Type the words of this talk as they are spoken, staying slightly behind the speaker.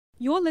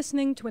You're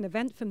listening to an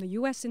event from the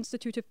U.S.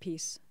 Institute of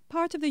Peace,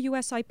 part of the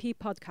USIP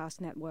podcast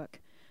network.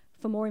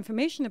 For more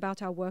information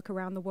about our work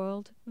around the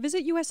world,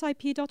 visit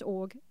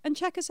usip.org and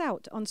check us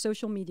out on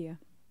social media.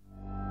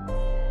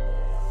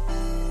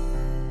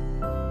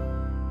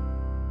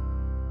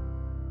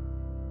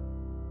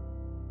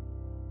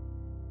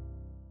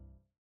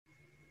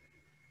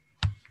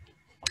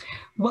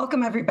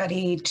 Welcome,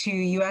 everybody, to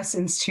U.S.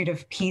 Institute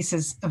of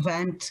Peace's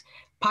event,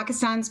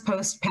 Pakistan's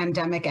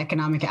Post-Pandemic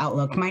Economic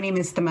Outlook. My name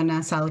is Tamanna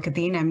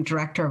Salahuddin. I'm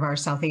director of our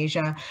South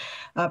Asia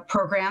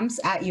programs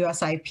at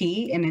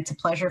USIP, and it's a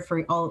pleasure for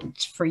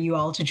you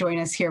all to join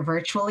us here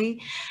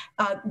virtually.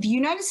 The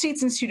United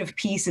States Institute of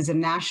Peace is a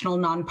national,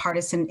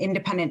 nonpartisan,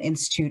 independent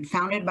institute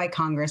founded by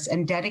Congress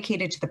and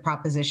dedicated to the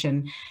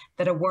proposition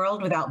that a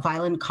world without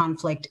violent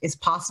conflict is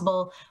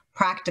possible,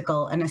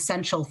 practical, and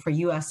essential for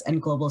U.S.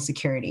 and global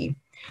security.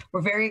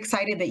 We're very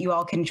excited that you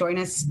all can join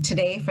us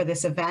today for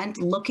this event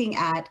looking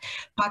at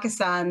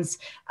Pakistan's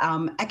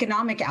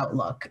economic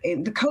outlook.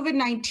 The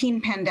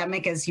COVID-19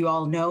 pandemic, as you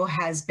all know,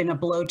 has been a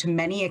blow to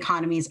many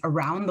economies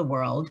around the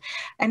world.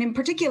 And in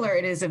particular,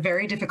 it is a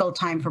very difficult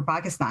time for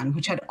Pakistan,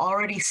 which had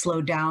already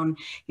slowed down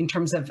in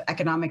terms of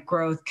economic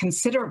growth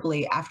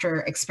considerably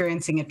after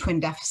experiencing a twin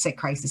deficit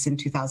crisis in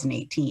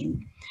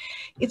 2018.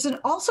 It's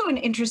also an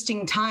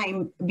interesting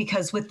time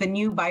because with the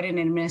new Biden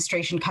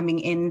administration coming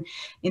in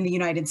the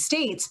United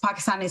States,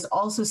 Pakistan is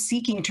also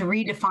seeking to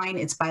redefine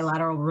its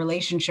bilateral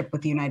relationship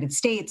with the United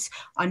States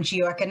on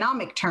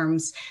geoeconomic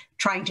terms,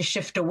 trying to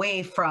shift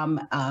away from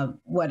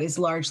what is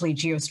largely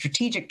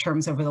geostrategic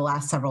terms over the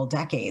last several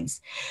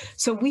decades.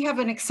 So we have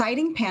an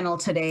exciting panel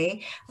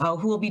today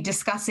who will be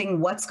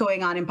discussing what's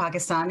going on in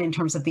Pakistan in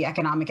terms of the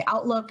economic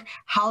outlook,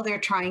 how they're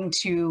trying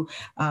to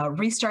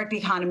restart the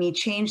economy,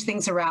 change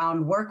things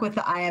around, work with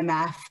the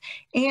IMF,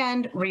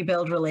 and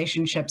rebuild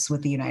relationships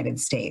with the United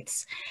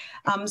States.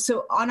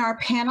 So on our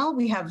panel,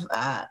 we have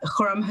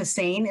Khurram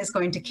Hussain is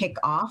going to kick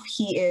off.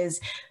 He is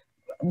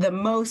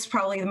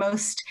probably the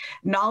most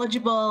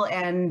knowledgeable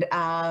and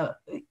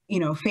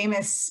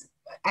famous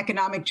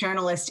economic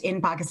journalist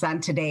in Pakistan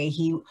today.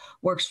 He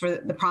works for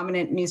the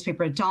prominent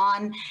newspaper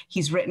Dawn.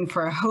 He's written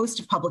for a host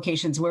of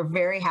publications. We're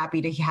very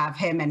happy to have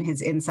him and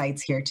his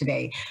insights here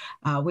today.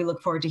 We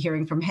look forward to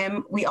hearing from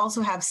him. We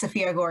also have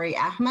Safia Ghori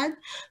Ahmed,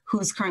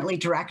 who's currently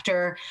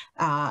director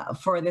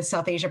for the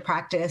South Asia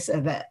practice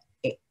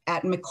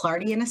at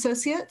McLarty and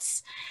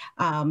Associates.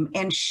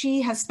 And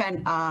she has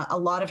spent a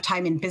lot of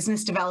time in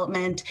business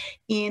development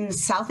in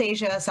South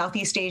Asia,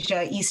 Southeast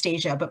Asia, East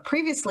Asia, but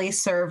previously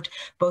served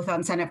both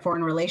on Senate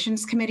Foreign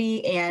Relations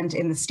Committee and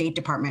in the State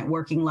Department,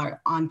 working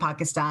on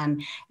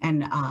Pakistan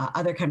and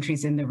other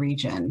countries in the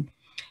region.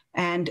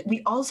 And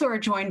we also are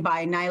joined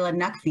by Naila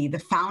Naqvi, the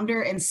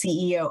founder and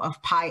CEO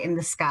of Pie in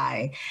the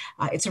Sky.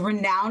 It's a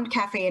renowned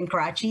cafe in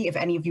Karachi. If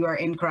any of you are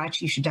in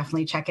Karachi, you should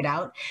definitely check it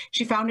out.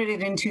 She founded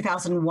it in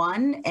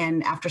 2001,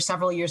 and after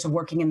several years of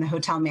working in the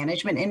hotel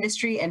management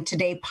industry, and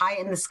today Pie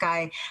in the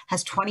Sky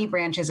has 20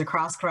 branches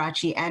across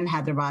Karachi and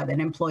Hyderabad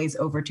and employs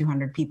over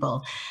 200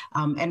 people.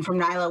 And from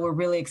Naila, we're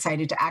really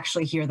excited to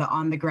actually hear the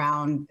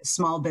on-the-ground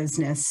small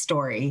business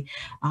story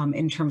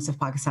in terms of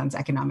Pakistan's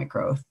economic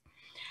growth.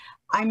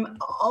 I'm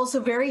also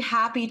very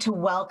happy to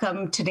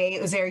welcome today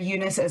Uzair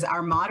Yunus as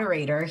our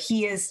moderator.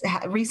 He has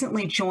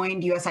recently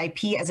joined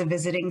USIP as a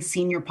visiting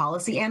senior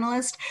policy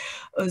analyst.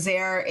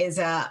 Uzair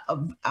is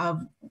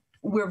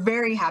we're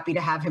very happy to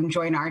have him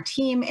join our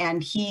team,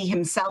 and he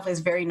himself is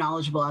very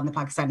knowledgeable on the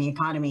Pakistani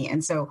economy.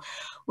 And so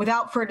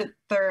without further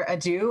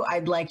ado,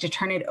 I'd like to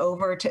turn it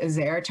over to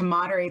Uzair to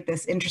moderate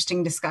this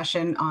interesting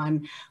discussion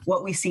on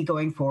what we see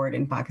going forward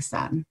in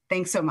Pakistan.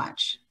 Thanks so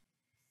much.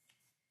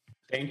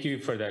 Thank you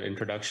for that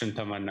introduction,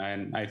 Tamanna.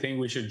 And I think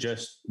we should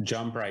just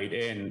jump right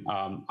in.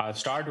 I'll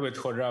start with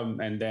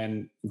Khurram and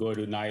then go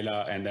to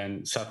Naila and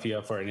then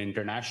Safia for an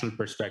international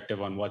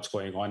perspective on what's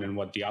going on and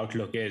what the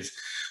outlook is.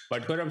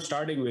 But Khurram,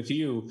 starting with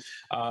you,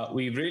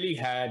 we've really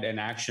had an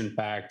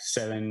action-packed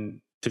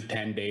 7 to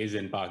 10 days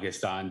in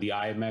Pakistan. The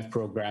IMF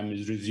program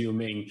is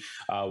resuming.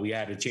 We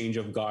had a change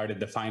of guard at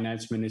the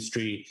finance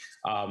ministry,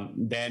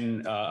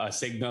 then a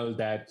signal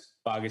that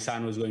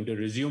Pakistan was going to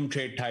resume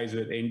trade ties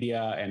with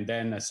India, and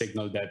then a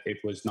signal that it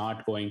was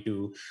not going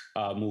to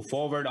move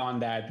forward on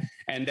that.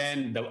 And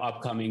then the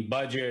upcoming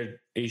budget,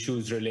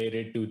 issues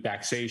related to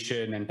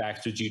taxation and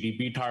tax to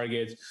GDP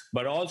targets.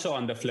 But also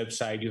on the flip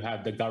side, you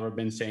have the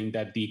government saying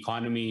that the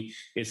economy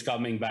is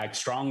coming back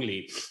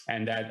strongly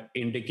and that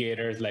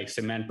indicators like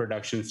cement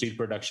production, steel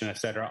production, et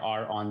cetera,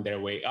 are on their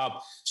way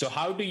up. So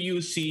how do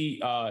you see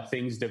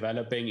things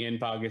developing in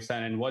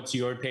Pakistan, and what's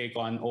your take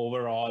on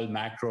overall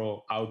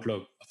macro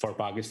outlook for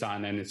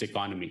Pakistan and its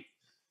economy?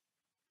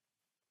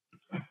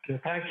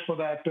 Okay, thanks for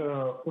that,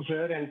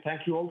 Uzair, and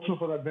thank you also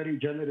for that very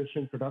generous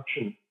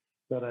introduction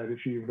that I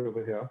received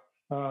over here.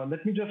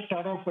 Let me just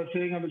start off by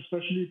saying I'm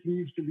especially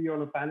pleased to be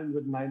on a panel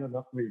with Naila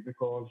Naqvi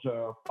because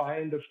Pie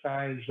in the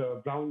Sky's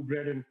brown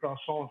bread and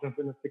croissants have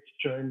been a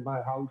fixture in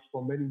my house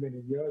for many,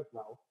 many years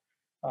now.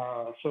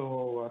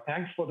 So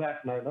thanks for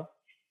that, Naila.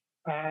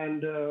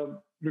 And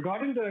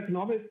regarding the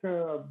economic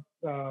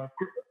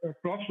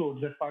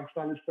crossroads that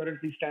Pakistan is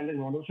currently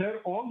standing on, Uzair,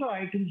 all the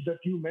items that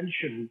you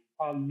mentioned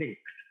are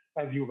linked,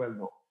 as you well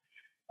know.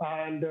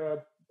 And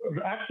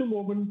at the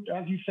moment,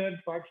 as you said,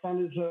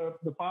 Pakistan is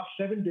the past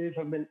 7 days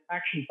have been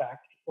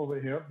action-packed over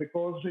here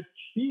because it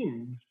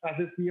seems as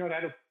if we are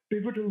at a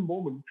pivotal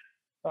moment,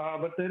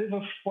 but there is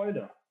a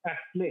spoiler at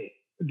play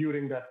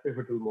during that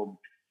pivotal moment.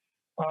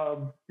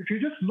 If you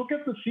just look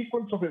at the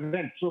sequence of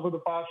events over the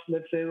past,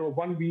 let's say,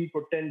 1 week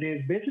or 10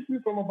 days, basically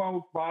from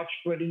about March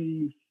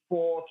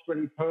 24th,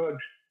 23rd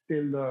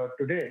till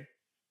today,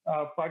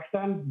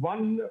 Pakistan's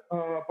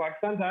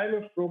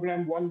IMF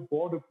program won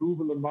board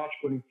approval on March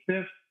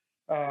 25th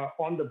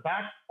on the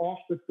back of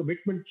the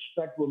commitments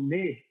that were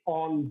made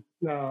on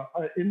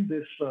in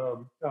this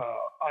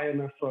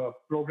IMF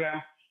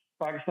program.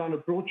 Pakistan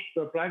approached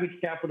the private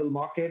capital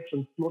markets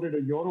and floated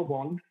a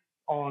Eurobond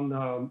on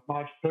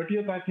March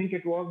 30th, I think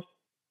it was.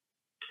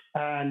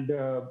 And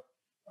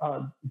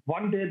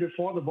 1 day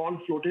before the bond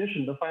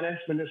flotation, the finance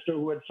minister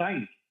who had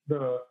signed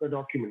the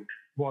document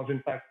was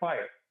in fact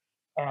fired.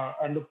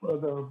 And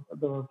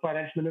the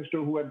finance minister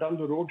who had done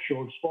the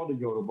roadshows for the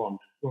Eurobond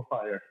were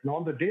fired. And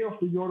on the day of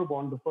the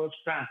Eurobond, the first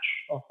tranche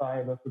of the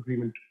IMF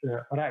agreement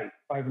arrived,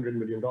 $500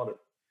 million.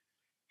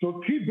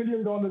 So $3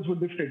 billion were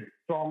lifted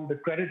from the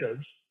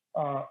creditors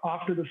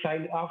after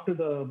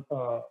the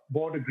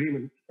board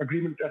agreement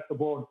at the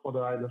board for the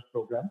IMF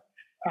program.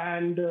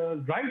 And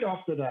right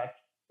after that,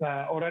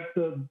 or at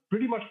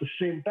pretty much the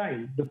same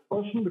time, the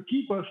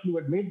key person who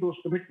had made those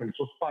commitments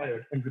was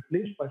fired and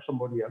replaced by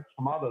somebody else,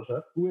 Hamad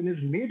Azhar, who in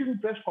his maiden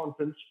press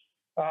conference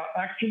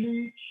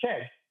actually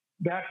said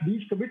that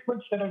these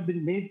commitments that have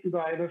been made to the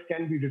IMF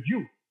can be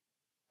reviewed,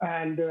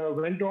 and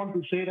went on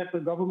to say that the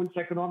government's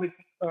economic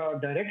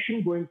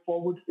direction going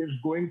forward is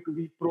going to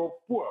be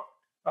pro-poor,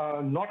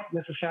 not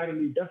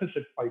necessarily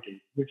deficit fighting,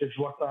 which is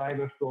what the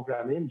IMF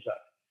program aims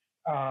at.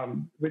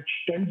 Which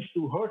tends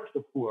to hurt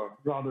the poor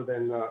rather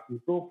than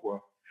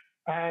pro-poor.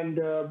 And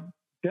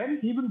then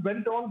even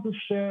went on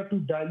to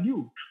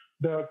dilute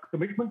the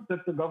commitment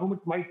that the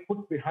government might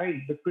put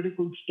behind the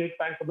critical state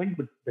bank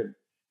amendment bill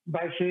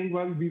by saying,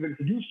 well, we've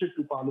introduced it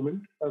to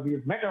Parliament. We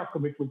have met our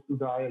commitment to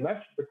the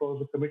IMF because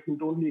the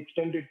commitment only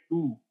extended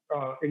to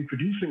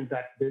introducing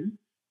that bill.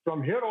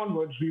 From here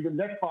onwards, we will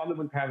let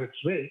Parliament have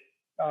its way.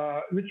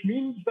 Which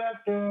means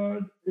that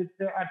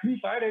at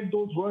least I read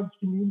those words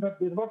to mean that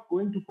they're not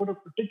going to put a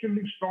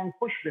particularly strong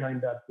push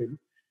behind that bill,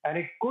 and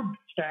it could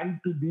stand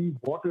to be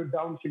watered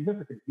down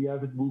significantly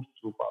as it moves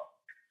through Parliament.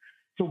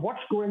 So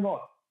what's going on?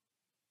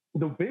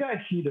 The way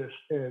I see this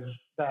is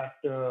that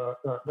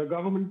the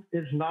government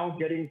is now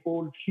getting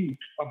cold feet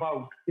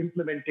about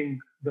implementing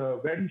the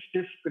very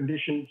stiff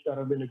conditions that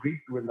have been agreed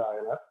to in the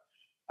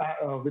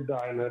IMF, with the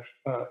IMF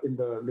in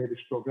the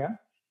latest program,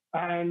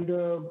 and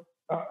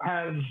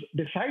has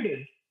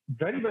decided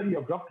very, very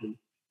abruptly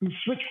to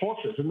switch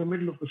horses in the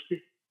middle of the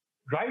street,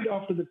 right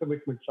after the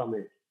commitments are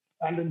made.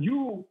 And the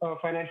new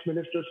finance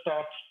minister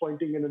starts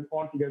pointing in an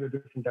altogether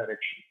different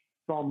direction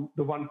from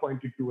the one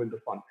pointed to in the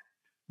fund.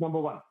 Number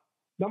one.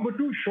 Number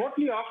two,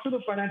 shortly after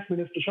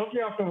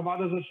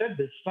Hamad Azhar said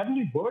this,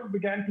 suddenly word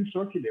began to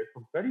circulate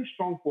from very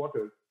strong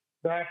quarters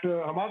that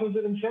Hamad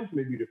Azhar himself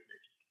may be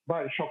replaced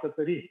by Shaukat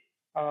Tareen.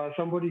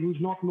 Somebody who's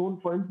not known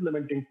for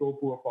implementing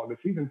pro-poor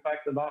policies. In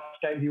fact, the last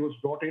time he was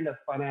brought in as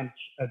finance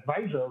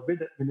advisor with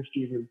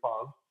ministerial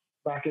powers,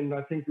 back in,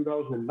 I think,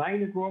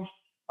 2009 it was.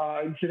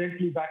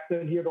 Incidentally, back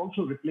then, he had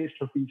also replaced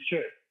Hafiz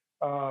Sheikh.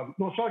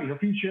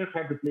 Hafiz Sheikh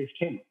had replaced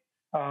him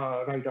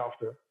right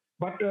after.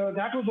 But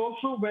that was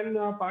also when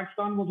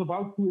Pakistan was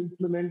about to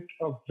implement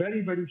a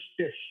very, very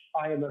stiff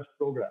IMF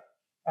program.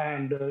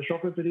 And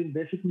Shaukat Tareen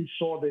basically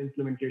saw the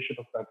implementation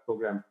of that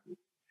program.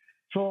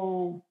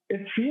 So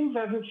it seems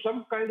as if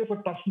some kind of a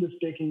tussle is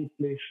taking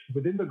place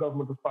within the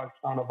government of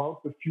Pakistan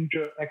about the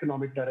future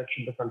economic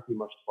direction the country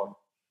must follow.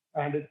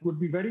 And it would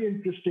be very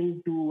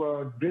interesting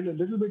to drill a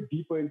little bit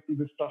deeper into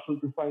this tussle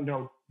to find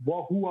out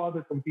who are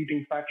the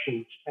competing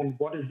factions and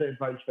what is the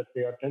advice that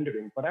they are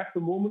tendering. But at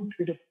the moment,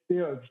 it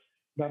appears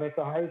that at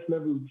the highest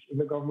levels in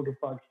the government of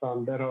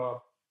Pakistan, there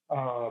are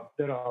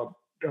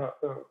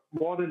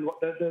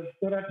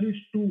at least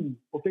two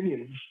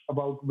opinions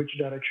about which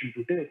direction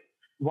to take.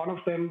 One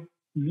of them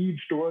leads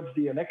towards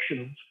the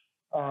elections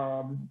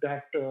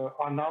that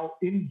are now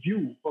in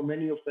view for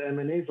many of the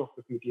MNAs of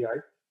the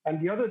PTI. And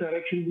the other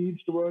direction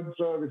leads towards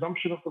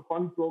resumption of the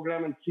fund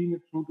program and seeing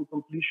it through to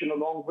completion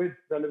along with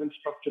relevant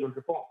structural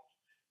reforms.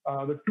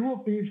 The two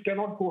of these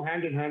cannot go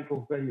hand in hand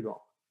for very long.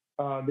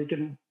 They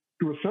can,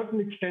 to a certain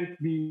extent,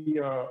 be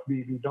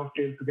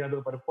dovetailed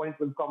together, but a point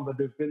will come that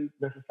they will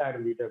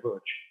necessarily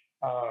diverge.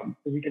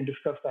 We can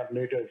discuss that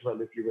later as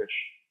well if you wish.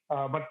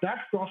 But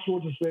that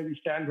crossroads is where we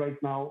stand right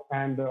now,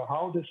 and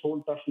how this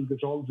whole tussle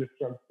resolves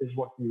itself is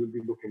what we will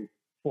be looking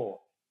for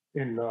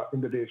in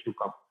the days to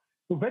come.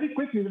 So very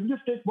quickly, let me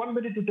just take 1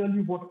 minute to tell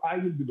you what I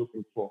will be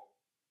looking for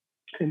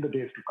in the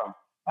days to come.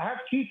 I have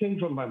three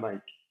things on my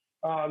mind.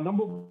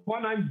 Number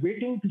one, I'm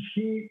waiting to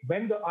see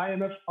when the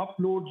IMF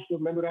uploads the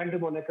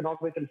Memorandum on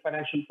Economic and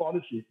Financial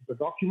Policy, the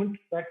document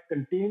that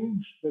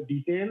contains the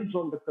details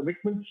on the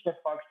commitments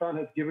that Pakistan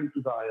has given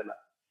to the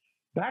IMF.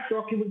 That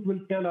document will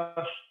tell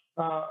us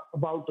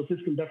about the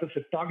fiscal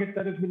deficit target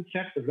that has been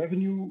set, the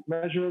revenue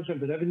measures and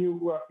the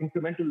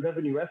incremental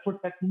revenue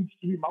effort that needs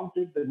to be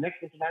mounted, the net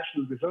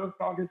international reserve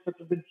targets that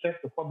have been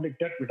set, the public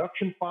debt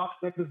reduction path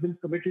that has been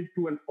committed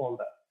to, and all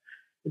that.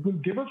 It will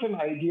give us an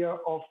idea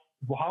of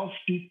how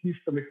steep these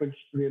commitments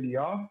really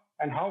are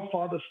and how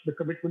far the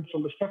commitments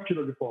on the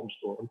structural reforms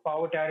go. On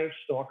power tariffs,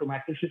 the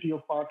automaticity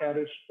of power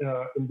tariffs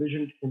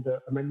envisioned in the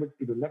amendment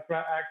to the NEPRA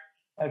Act,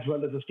 as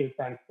well as the State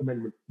Bank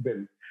Amendment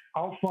Bill.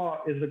 How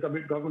far is the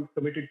government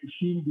committed to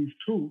seeing these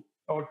through,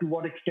 or to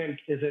what extent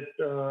is it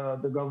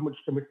the government's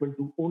commitment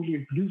to only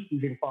introduce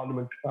these in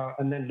Parliament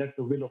and then let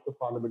the will of the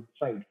Parliament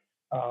decide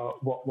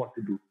what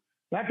to do?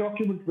 That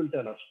document will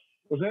tell us.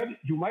 Uzair,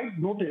 you might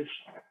notice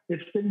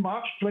it's been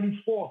March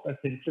 24th, I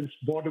think, since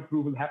board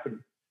approval happened.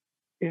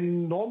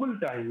 In normal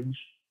times,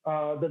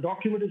 the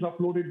document is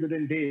uploaded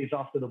within days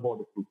after the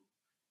board approval.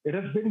 It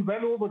has been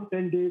well over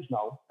 10 days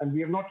now, and we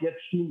have not yet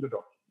seen the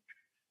document.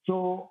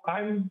 So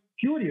I'm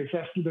curious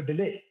as to the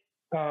delay.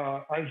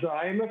 Is the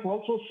IMF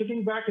also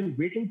sitting back and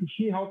waiting to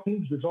see how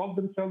things resolve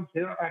themselves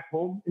here at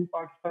home in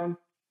Pakistan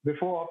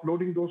before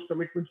uploading those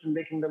commitments and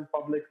making them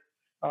public?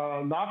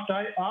 Last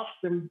I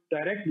asked them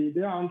directly,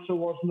 their answer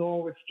was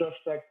no, it's just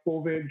that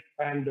COVID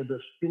and the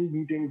spring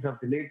meetings have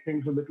delayed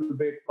things a little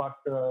bit, but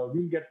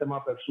we'll get them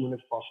up as soon as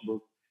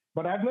possible.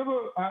 But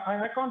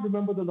I can't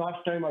remember the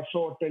last time I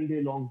saw a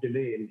 10-day long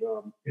delay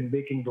in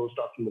making those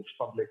documents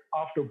public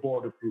after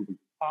board approval,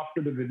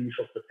 after the release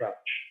of the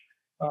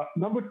tranche.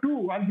 Number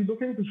two, I'll be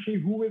looking to see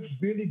who is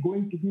really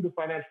going to be the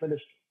finance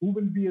minister. Who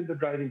will be in the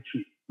driving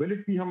seat? Will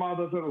it be Hamad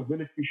Azhar or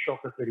will it be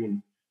Shaukat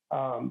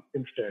Tareen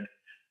instead?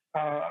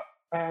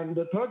 And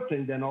the third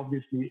thing then,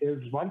 obviously,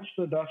 is once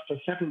the dust has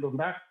settled on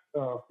that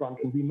front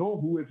and we know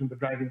who is in the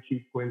driving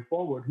seat going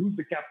forward, who's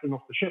the captain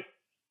of the ship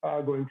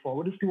going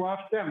forward, is to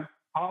ask them,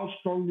 how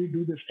strongly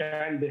do they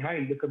stand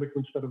behind the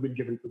commitments that have been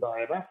given to the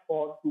IMF,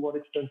 or to what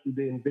extent do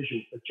they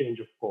envision a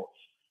change of course?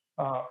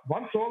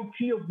 Once all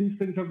three of these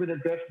things have been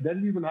addressed,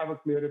 then we will have a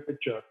clearer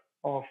picture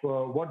of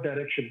what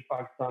direction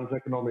Pakistan's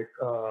economic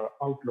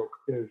outlook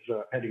is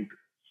heading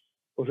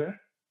to. Uzair?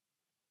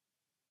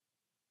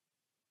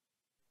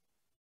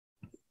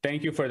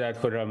 Thank you for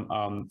that, Khurram,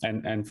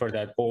 and for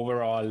that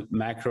overall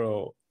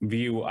macro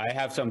view. I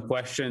have some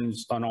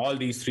questions on all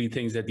these three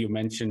things that you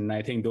mentioned, and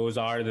I think those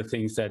are the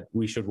things that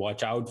we should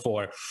watch out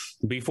for.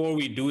 Before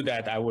we do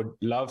that, I would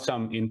love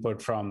some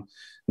input from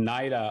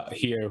Naila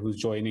here, who's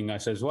joining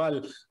us as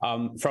well.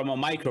 From a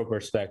micro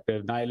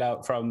perspective,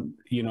 Naila, from,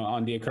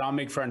 on the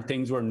economic front,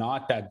 things were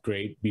not that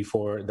great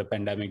before the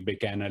pandemic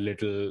began a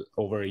little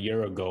over a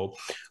year ago.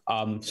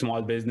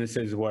 Small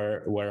businesses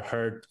were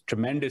hurt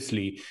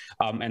tremendously.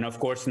 And of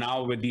course,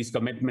 now with these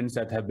commitments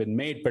that have been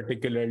made,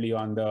 particularly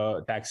on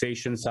the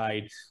taxation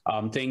side,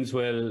 things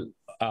will,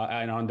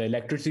 and on the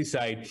electricity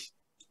side,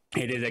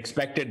 it is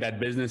expected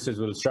that businesses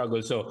will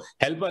struggle. So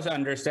help us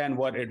understand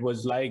what it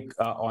was like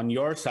on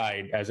your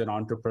side as an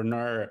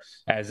entrepreneur,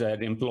 as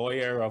an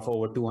employer of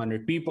over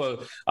 200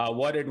 people,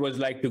 what it was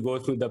like to go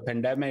through the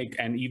pandemic,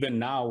 and even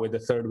now with the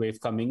third wave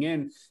coming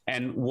in,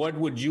 and what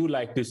would you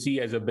like to see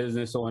as a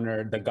business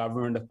owner, the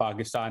government of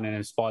Pakistan and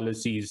its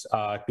policies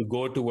to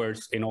go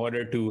towards in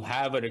order to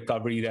have a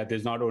recovery that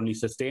is not only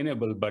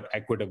sustainable, but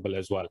equitable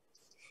as well?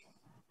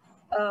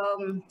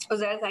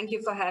 Uzair, thank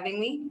you for having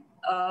me.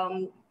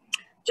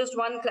 Just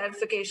one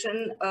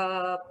clarification,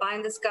 Pie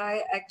in the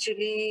Sky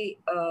actually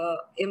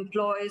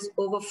employs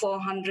over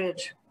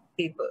 400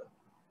 people.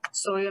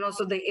 So,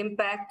 so the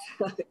impact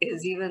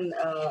is even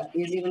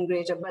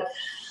greater. But,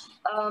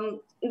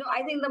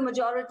 I think the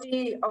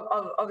majority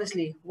of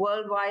obviously,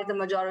 worldwide, the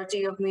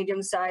majority of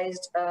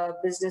medium-sized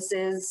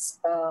businesses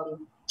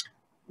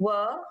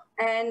were,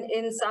 and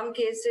in some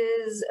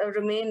cases,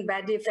 remain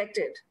badly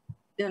affected,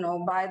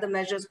 by the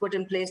measures put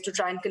in place to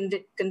try and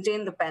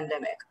contain the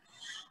pandemic.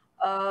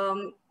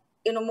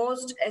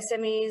 Most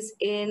SMEs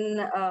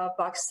in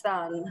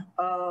Pakistan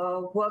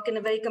work in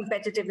a very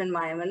competitive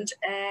environment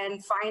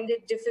and find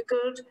it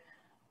difficult,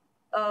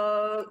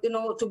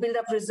 to build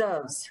up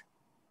reserves.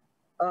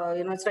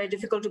 It's very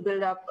difficult to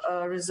build up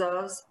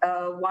reserves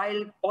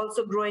while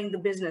also growing the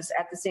business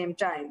at the same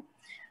time.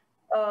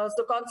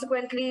 So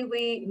consequently,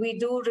 we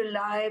do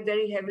rely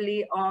very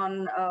heavily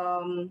on,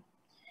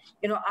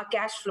 our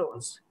cash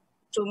flows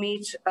to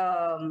meet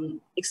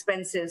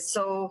expenses.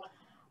 So,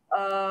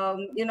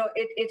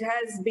 it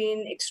has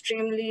been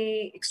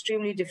extremely,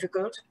 extremely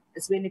difficult.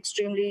 It's been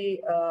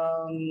extremely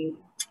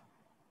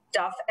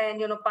tough.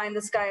 And, Pie in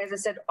the Sky, as I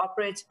said,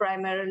 operates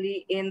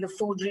primarily in the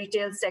food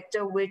retail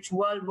sector, which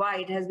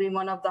worldwide has been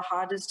one of the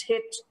hardest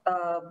hit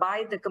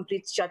by the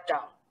complete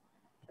shutdown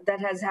that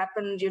has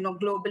happened,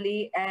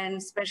 globally, and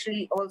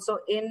especially also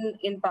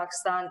in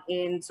Pakistan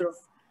in sort of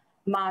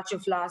March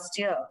of last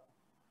year.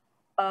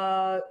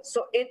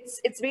 So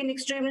it's been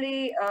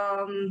extremely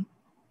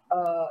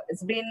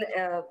It's been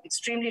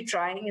extremely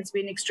trying. It's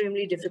been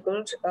extremely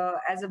difficult.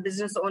 As a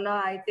business owner,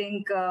 I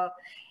think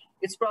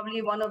it's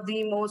probably one of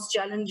the most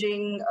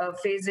challenging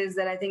phases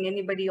that I think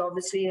anybody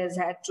obviously has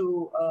had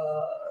to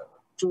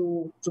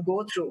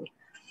go through.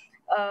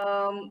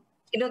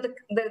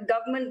 The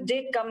government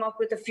did come up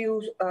with a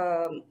few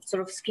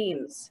sort of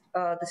schemes.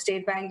 The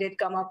State Bank did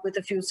come up with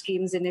a few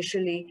schemes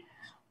initially,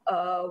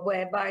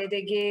 whereby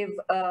they gave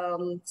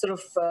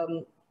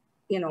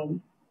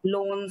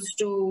loans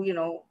to,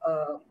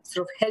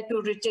 sort of help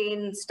you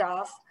retain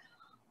staff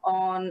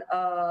on,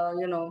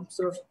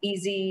 sort of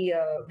easy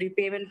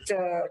repayment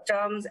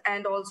terms,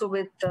 and also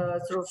with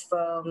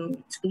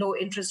low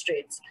interest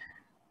rates.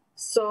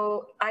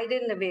 So I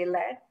didn't avail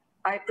that.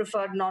 I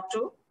preferred not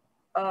to,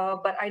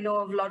 but I know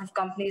of a lot of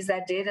companies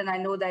that did, and I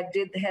know that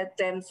did help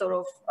them sort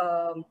of,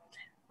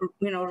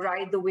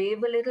 ride the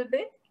wave a little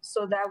bit.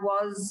 So that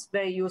was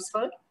very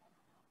useful.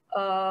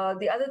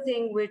 The other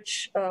thing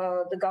which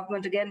the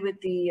government, again with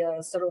the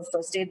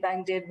State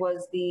Bank, did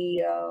was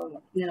the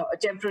a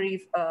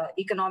temporary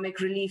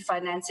economic relief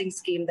financing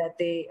scheme that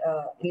they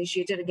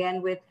initiated,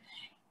 again with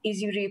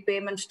easy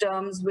repayment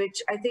terms,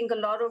 which I think a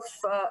lot of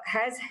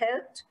has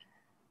helped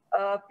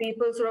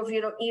people sort of,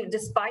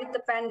 despite the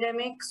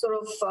pandemic, sort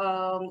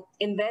of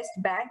invest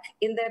back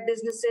in their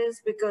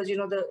businesses, because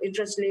the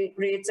interest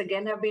rates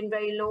again have been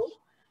very low.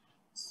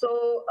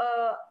 So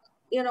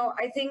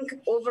I think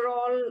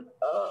overall,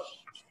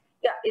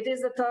 it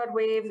is the third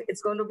wave.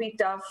 It's going to be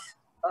tough,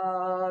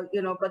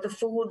 but the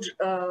food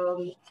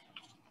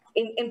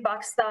in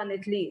Pakistan,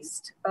 at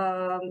least,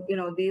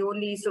 the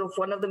only sort of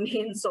one of the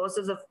main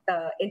sources of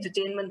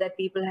entertainment that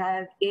people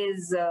have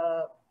is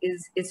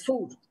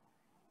food,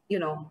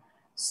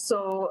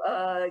 So,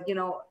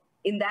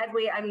 in that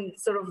way, I'm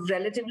sort of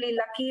relatively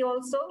lucky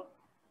also.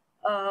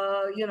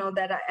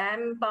 That I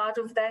am part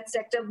of that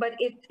sector, but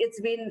it's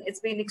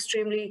been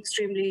extremely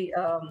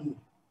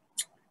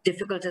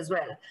difficult as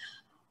well.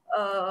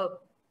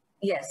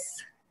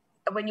 Yes,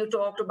 when you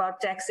talked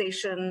about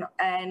taxation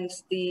and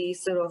the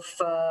sort of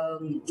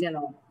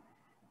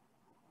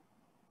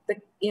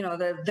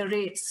the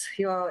rates,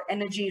 your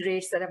energy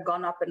rates that have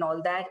gone up and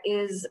all that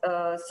is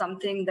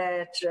something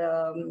that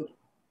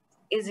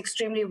is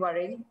extremely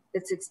worrying.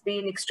 It's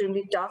been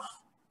extremely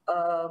tough.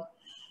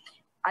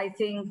 I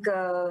think,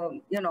 I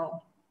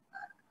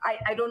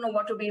don't know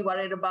what to be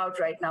worried about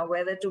right now,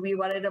 whether to be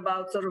worried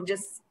about sort of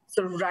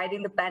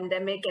riding the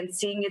pandemic and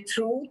seeing it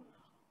through,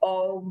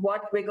 or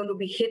what we're going to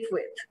be hit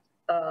with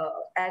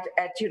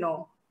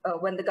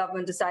when the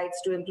government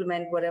decides to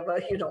implement whatever,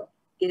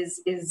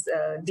 is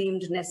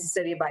deemed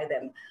necessary by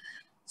them.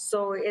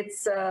 So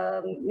it's,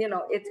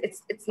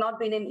 it's not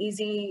been an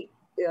easy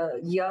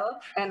year,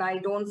 and I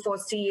don't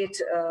foresee it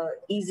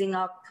easing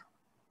up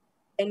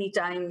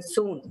anytime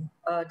soon,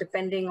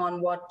 depending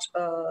on what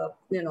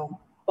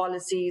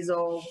policies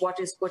or what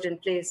is put in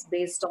place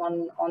based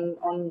on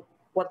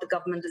what the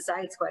government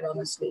decides, quite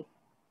honestly,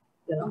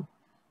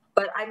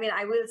 But I mean,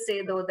 I will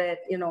say though that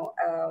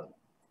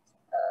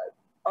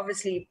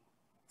obviously,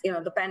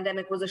 the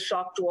pandemic was a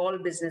shock to all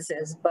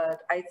businesses, but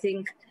I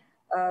think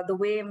the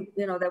way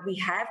that we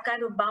have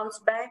kind of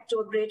bounced back to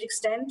a great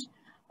extent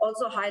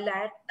also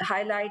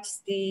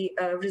highlights the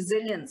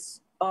resilience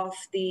of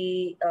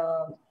the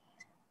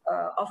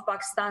of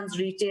Pakistan's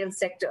retail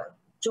sector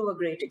to a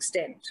great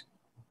extent.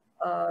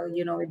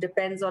 It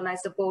depends on, I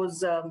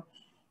suppose,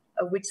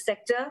 which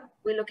sector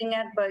we're looking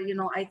at, but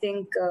I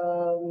think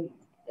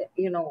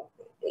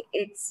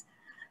it's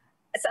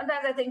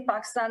sometimes I think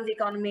Pakistan's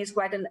economy is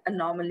quite an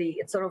anomaly.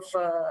 It's sort of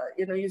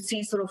you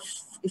see sort of,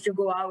 if you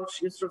go out,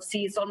 you sort of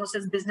see it's almost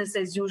as business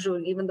as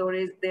usual, even though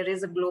there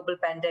is a global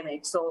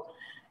pandemic. So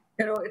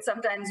it's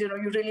sometimes you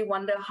really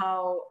wonder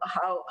how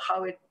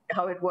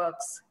it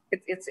works.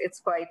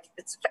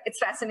 It's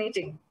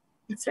fascinating.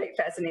 It's very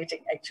fascinating,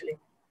 actually.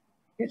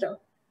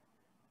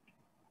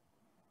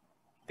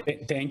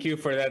 Thank you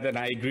for that. And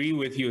I agree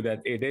with you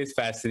that it is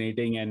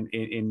fascinating. And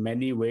in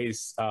many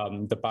ways,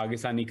 the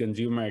Pakistani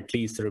consumer at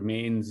least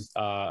remains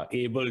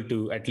able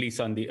to, at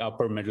least on the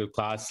upper middle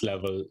class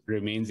level,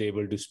 remains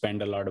able to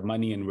spend a lot of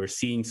money. And we're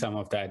seeing some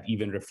of that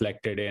even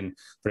reflected in,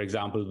 for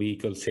example,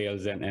 vehicle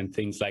sales and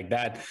things like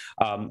that.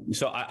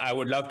 So I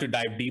would love to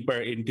dive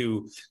deeper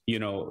into,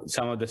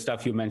 some of the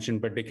stuff you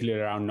mentioned,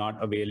 particularly around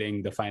not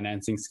availing the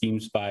financing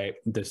schemes by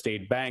the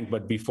State Bank.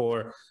 But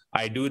before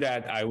I do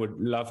that, I would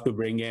love to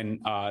bring in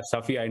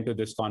Safia into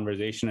this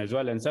conversation as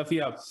well. And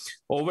Safia,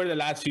 over the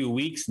last few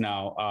weeks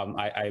now,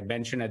 I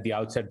mentioned at the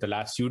outset, the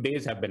last few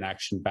days have been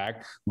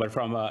action-packed, but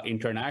from an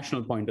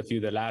international point of view,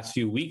 the last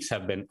few weeks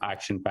have been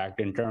action-packed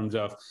in terms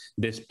of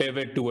this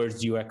pivot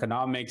towards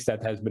geoeconomics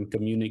that has been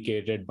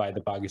communicated by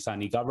the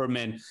Pakistani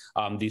government.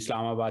 The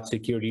Islamabad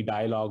Security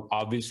Dialogue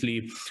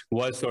obviously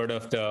was sort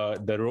of the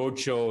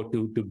roadshow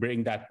to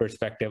bring that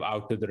perspective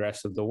out to the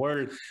rest of the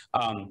world.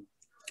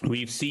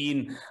 We've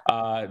seen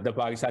the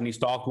Pakistanis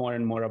talk more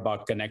and more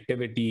about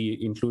connectivity,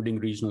 including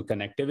regional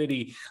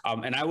connectivity.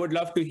 And I would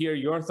love to hear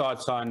your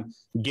thoughts on,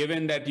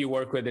 given that you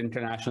work with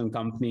international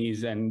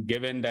companies and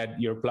given that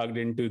you're plugged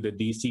into the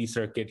DC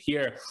circuit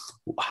here,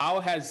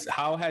 how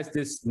has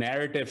this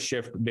narrative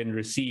shift been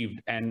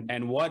received?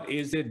 And what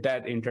is it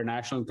that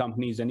international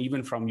companies, and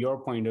even from your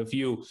point of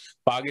view,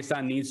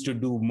 Pakistan needs to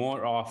do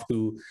more of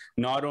to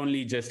not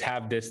only just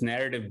have this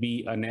narrative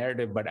be a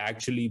narrative, but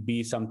actually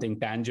be something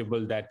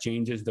tangible that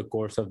changes the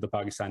course of the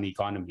Pakistani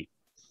economy?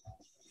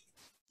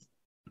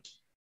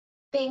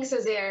 Thanks,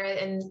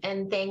 Uzair,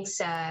 and thanks,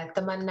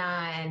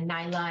 Tamanna and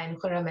Naila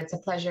and Khurram. It's a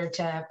pleasure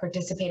to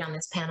participate on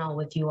this panel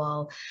with you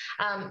all.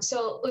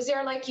 So,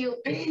 Uzair, like you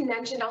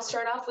mentioned, I'll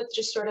start off with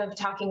just sort of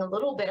talking a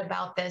little bit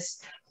about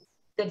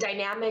the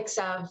dynamics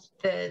of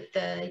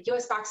the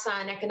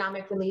U.S.-Pakistan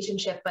economic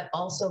relationship, but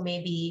also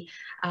maybe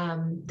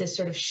this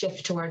sort of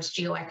shift towards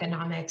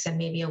geoeconomics and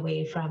maybe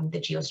away from the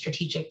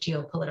geostrategic,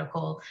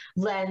 geopolitical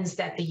lens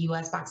that the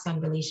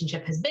U.S.-Pakistan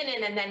relationship has been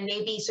in, and then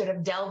maybe sort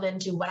of delve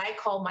into what I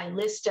call my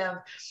list of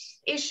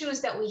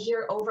issues that we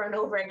hear over and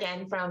over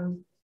again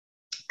from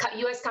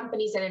U.S.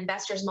 companies and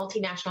investors,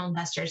 multinational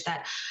investors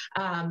that,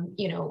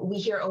 we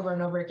hear over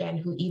and over again,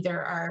 who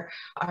either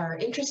are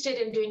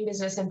interested in doing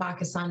business in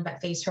Pakistan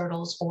but face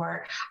hurdles,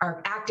 or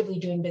are actively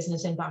doing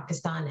business in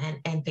Pakistan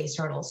and face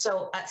hurdles.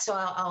 So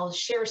I'll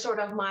share sort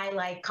of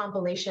my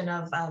compilation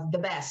of the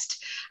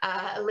best,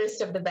 a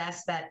list of the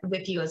best that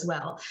with you as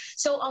well.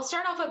 So I'll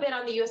start off a bit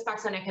on the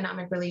U.S.-Pakistan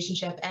economic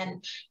relationship.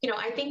 And,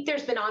 I think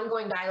there's been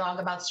ongoing dialogue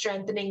about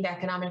strengthening the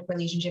economic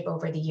relationship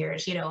over the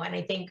years, and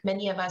I think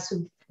many of us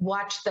who've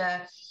watched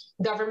the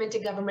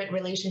government-to-government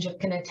relationship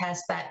can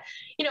attest that,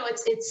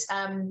 it's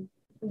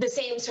the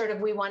same sort of,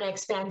 we want to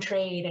expand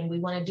trade and we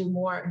want to do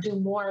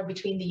more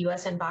between the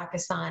U.S. and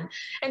Pakistan.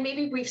 And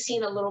maybe we've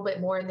seen a little bit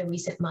more in the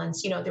recent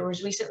months. There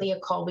was recently a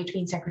call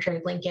between Secretary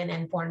Blinken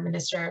and Foreign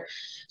Minister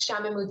Shah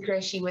Mahmood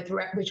Qureshi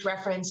which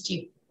referenced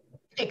to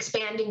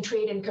expanding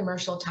trade and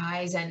commercial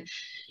ties. And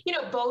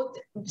both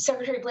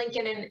Secretary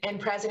Blinken and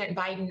President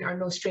Biden are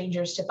no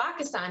strangers to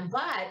Pakistan,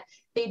 but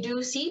they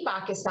do see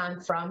Pakistan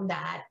from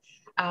that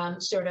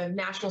sort of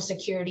national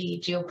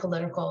security,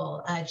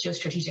 geopolitical,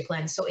 geostrategic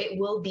lens. So it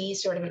will be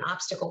sort of an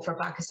obstacle for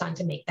Pakistan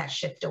to make that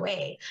shift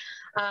away.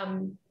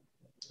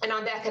 And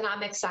on the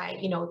economic side,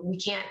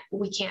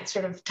 we can't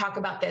sort of talk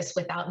about this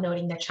without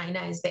noting that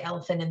China is the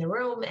elephant in the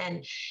room.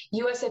 And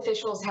U.S.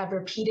 officials have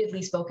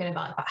repeatedly spoken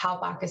about how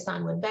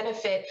Pakistan would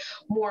benefit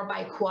more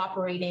by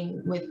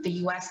cooperating with the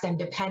U.S. than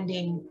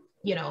depending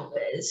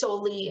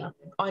solely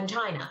on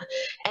China.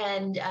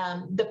 And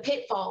the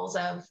pitfalls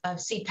of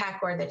CPEC,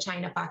 or the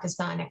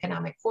China-Pakistan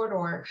Economic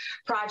Corridor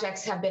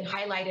projects, have been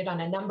highlighted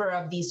on a number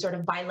of these sort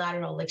of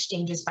bilateral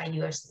exchanges by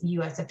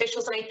U.S.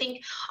 officials. And I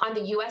think on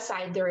the U.S.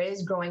 side, there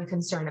is growing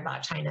concern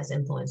about China's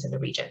influence in the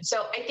region.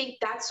 So I think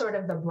that's sort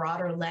of the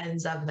broader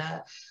lens of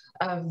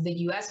the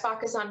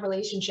U.S.-Pakistan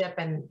relationship,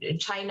 and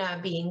China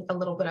being a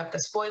little bit of the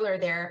spoiler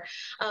there.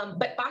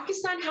 But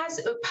Pakistan has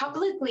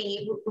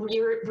publicly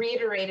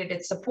reiterated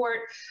its support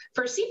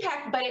for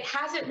CPEC, but it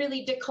hasn't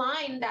really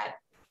declined that,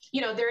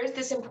 there is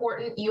this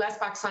important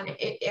U.S.-Pakistan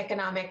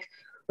economic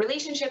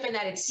relationship, and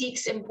that it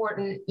seeks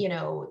important,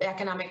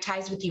 economic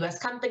ties with U.S.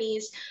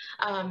 companies.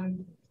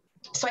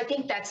 So I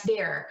think that's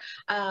there.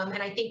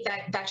 And I think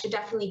that should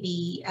definitely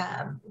be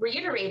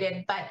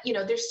reiterated. But,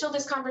 there's still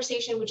this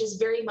conversation, which is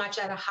very much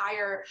at a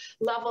higher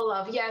level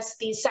of, yes,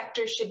 these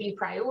sectors should be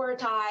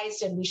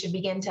prioritized and we should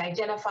begin to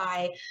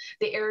identify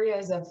the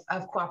areas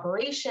of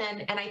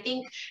cooperation. And I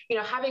think,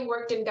 having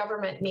worked in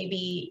government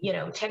maybe,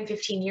 10,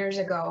 15 years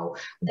ago,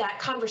 that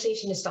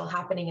conversation is still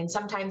happening. And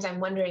sometimes I'm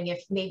wondering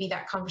if maybe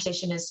that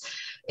conversation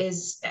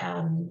is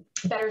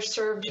better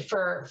served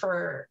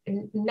for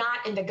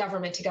not in the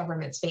government to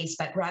government space,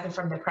 but rather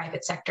from the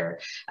private sector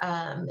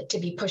to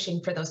be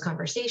pushing for those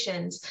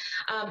conversations.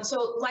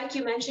 So like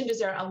you mentioned,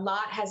 a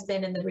lot has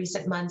been in the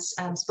recent months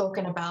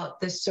spoken about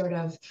this sort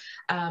of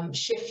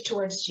shift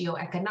towards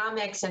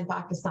geoeconomics and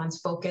Pakistan's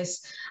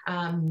focus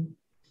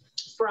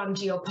from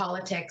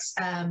geopolitics.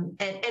 And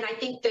I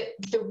think that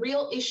the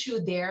real issue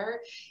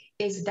there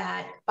is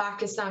that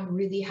Pakistan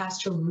really has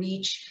to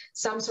reach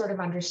some sort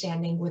of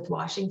understanding with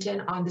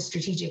Washington on the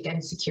strategic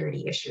and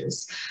security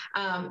issues.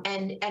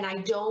 And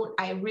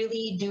I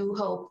really do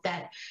hope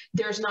that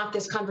there's not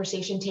this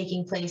conversation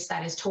taking place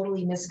that is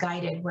totally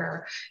misguided,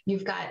 where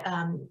you've got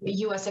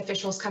U.S.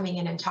 officials coming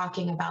in and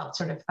talking about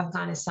sort of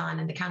Afghanistan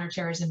and the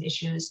counterterrorism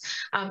issues,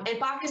 and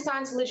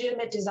Pakistan's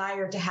legitimate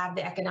desire to have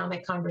the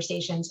economic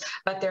conversations,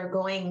 but they're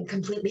going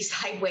completely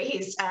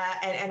sideways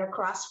and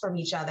across from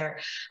each other.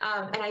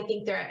 And I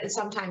think there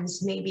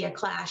sometimes maybe a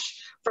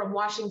clash from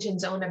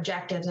Washington's own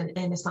objectives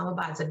and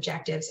Islamabad's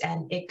objectives,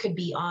 and it could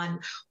be on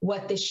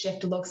what this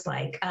shift looks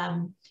like.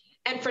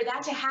 And for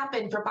that to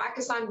happen, for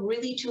Pakistan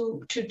really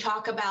to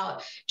talk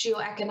about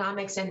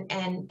geoeconomics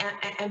and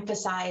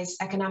emphasize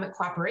economic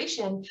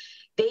cooperation,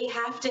 they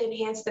have to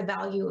enhance the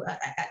value,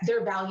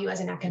 their value as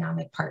an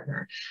economic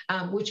partner,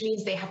 which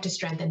means they have to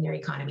strengthen their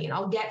economy. And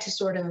I'll get to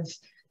sort of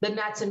the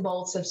nuts and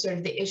bolts of sort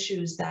of the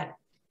issues that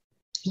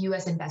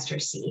U.S.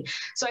 investors see.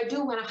 So I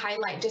do want to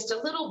highlight just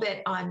a little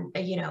bit on,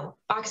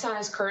 Pakistan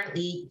is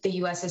currently the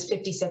U.S.'s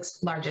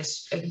 56th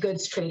largest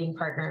goods trading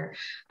partner,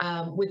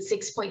 with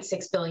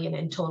 $6.6 billion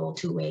in total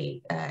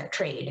two-way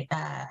trade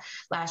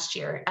last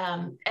year.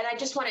 And I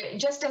just want to,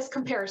 just as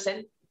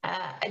comparison,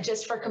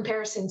 just for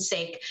comparison's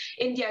sake,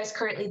 India is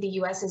currently the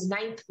U.S.'s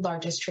 9th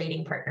largest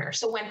trading partner.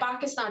 So when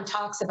Pakistan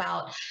talks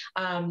about,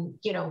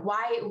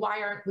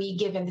 why aren't we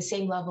given the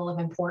same level of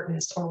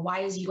importance, or why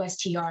is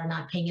USTR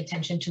not paying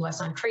attention to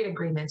us on trade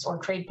agreements or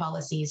trade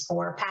policies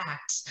or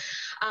pacts,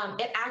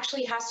 it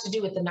actually has to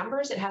do with the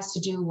numbers. It has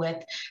to do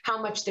with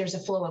how much there's a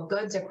flow of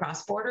goods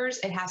across borders.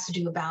 It has to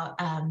do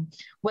about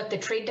what the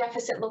trade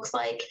deficit looks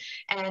like.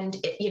 And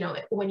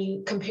when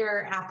you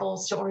compare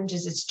apples to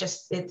oranges,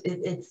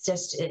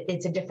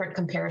 it's a different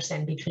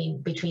comparison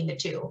between the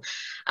two.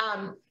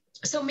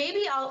 So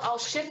maybe I'll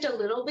shift a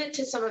little bit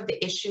to some of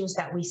the issues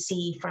that we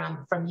see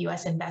from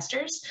U.S.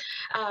 investors.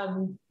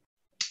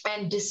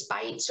 And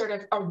despite sort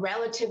of a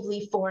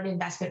relatively foreign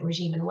investment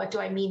regime, and what do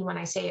I mean when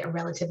I say a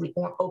relatively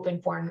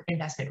open foreign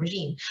investment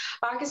regime?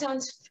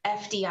 Pakistan's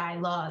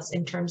FDI laws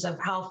in terms of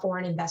how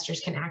foreign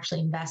investors can actually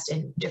invest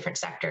in different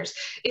sectors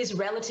is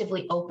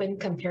relatively open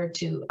compared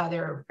to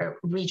other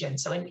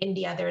regions. So in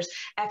India, there's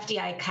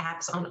FDI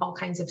caps on all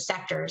kinds of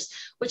sectors,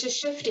 which is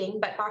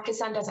shifting, but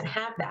Pakistan doesn't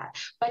have that.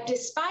 But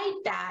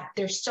despite that,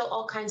 there's still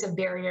all kinds of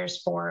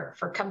barriers for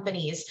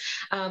companies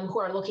who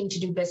are looking to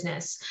do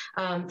business.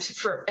 And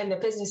the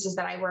businesses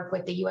that I work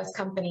with, the U.S.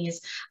 companies,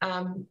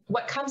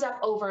 what comes up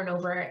over and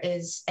over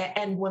is,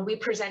 and when we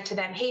present to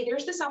them, hey,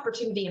 there's this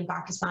opportunity in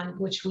Pakistan,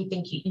 which we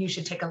think you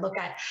should take a look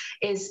at,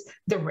 is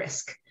the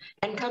risk.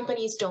 And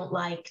companies don't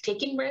like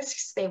taking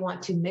risks. They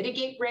want to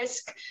mitigate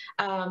risk,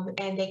 and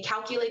they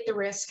calculate the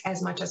risk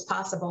as much as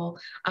possible.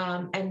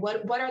 And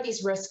what are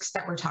these risks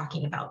that we're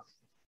talking about?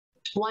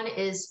 One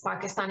is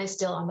Pakistan is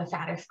still on the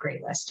FATF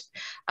gray list.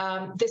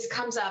 This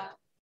comes up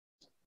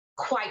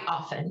quite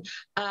often.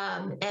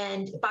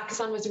 And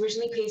Pakistan was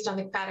originally placed on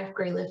the FATF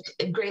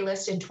gray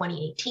list in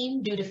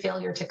 2018 due to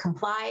failure to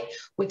comply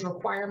with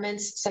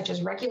requirements such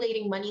as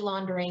regulating money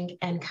laundering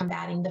and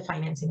combating the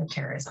financing of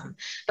terrorism.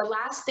 The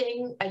last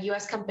thing a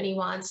U.S. company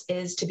wants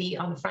is to be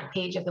on the front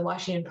page of the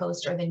Washington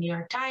Post or the New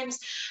York Times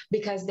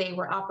because they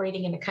were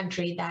operating in a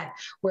country that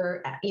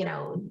were,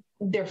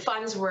 their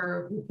funds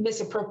were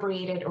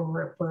misappropriated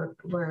or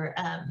were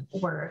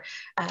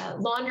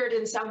laundered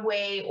in some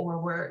way, or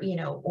we're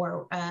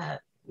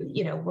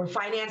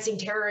financing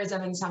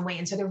terrorism in some way.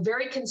 And so they're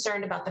very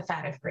concerned about the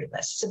FATF gray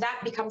list. So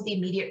that becomes the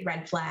immediate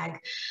red flag,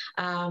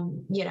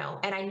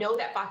 and I know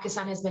that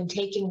Pakistan has been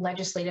taking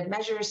legislative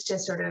measures to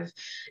sort of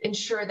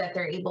ensure that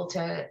they're able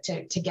to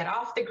get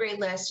off the gray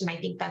list. And I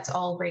think that's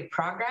all great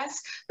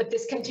progress, but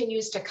this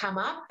continues to come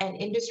up, and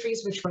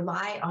industries which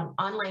rely on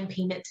online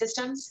payment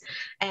systems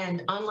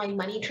and online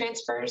money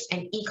transfers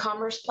and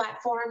e-commerce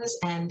platforms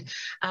and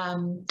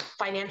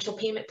financial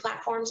payment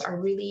platforms are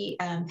really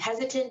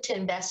hesitant to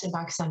invest in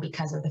Pakistan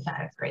because of the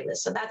FATF gray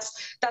list. So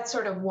that's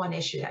sort of one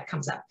issue that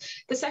comes up.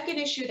 The second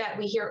issue that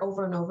we hear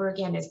over and over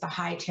again is the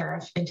high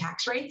tariff and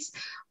tax rates,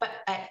 but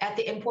at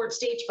the import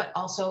stage, but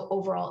also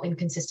overall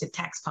inconsistent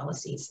tax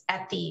policies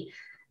at the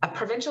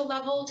provincial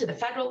level to the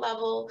federal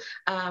level.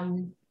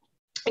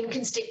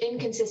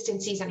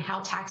 Inconsistencies in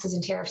how taxes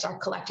and tariffs are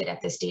collected at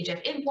the stage of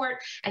import,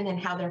 and then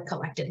how they're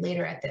collected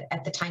later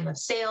at the time of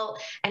sale,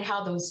 and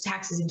how those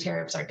taxes and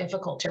tariffs are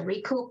difficult to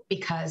recoup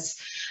because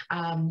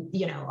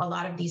a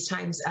lot of these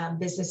times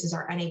businesses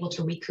are unable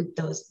to recoup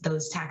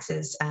those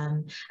taxes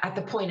at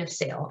the point of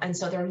sale, and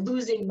so they're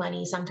losing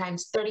money,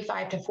 sometimes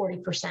 35 to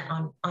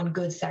 40% on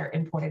goods that are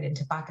imported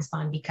into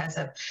Pakistan because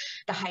of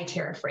the high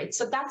tariff rates.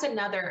 So that's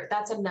another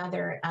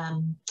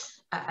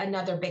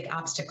big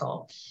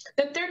obstacle.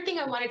 The third thing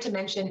I wanted to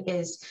mention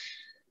is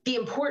the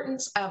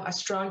importance of a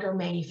stronger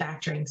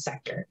manufacturing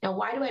sector. Now,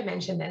 why do I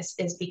mention this?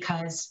 Is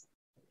because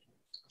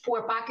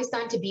for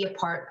Pakistan to be a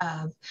part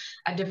of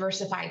a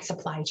diversified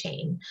supply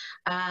chain,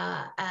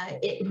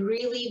 it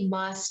really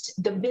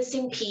must, the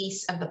missing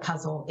piece of the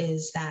puzzle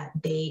is that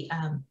they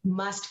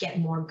must get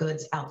more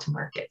goods out to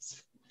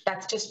markets.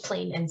 That's just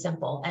plain and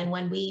simple. And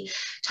when we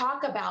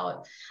talk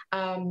about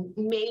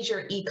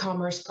major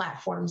e-commerce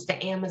platforms, the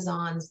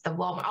Amazons, the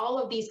Walmart, all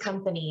of these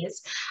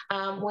companies,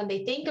 when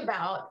they think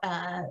about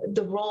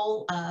the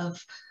role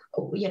of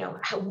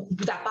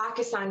that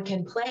Pakistan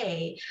can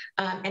play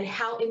and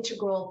how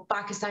integral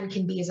Pakistan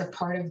can be as a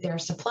part of their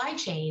supply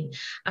chain.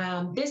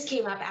 This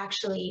came up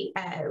actually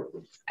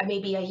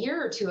maybe a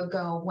year or two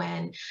ago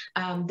when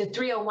the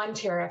 301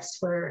 tariffs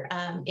were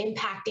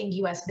impacting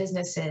U.S.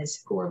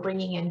 businesses who were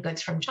bringing in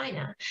goods from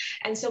China.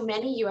 And so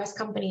many U.S.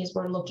 companies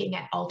were looking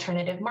at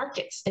alternative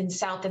markets in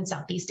South and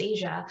Southeast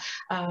Asia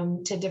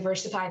to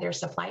diversify their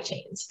supply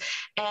chains.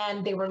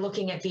 And they were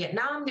looking at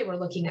Vietnam, they were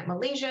looking at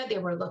Malaysia, they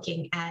were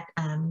looking at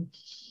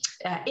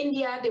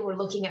India. They were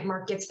looking at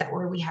markets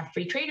where we have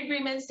free trade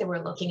agreements. They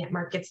were looking at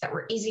markets that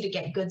were easy to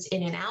get goods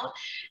in and out.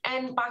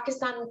 And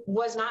Pakistan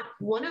was not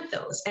one of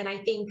those. And I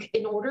think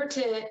in order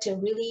to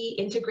really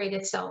integrate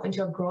itself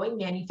into a growing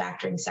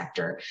manufacturing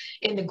sector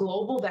in the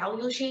global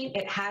value chain,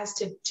 it has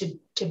to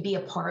be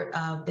a part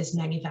of this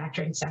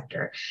manufacturing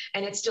sector.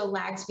 And it still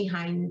lags way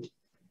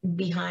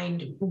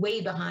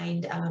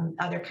behind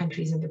other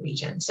countries in the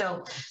region.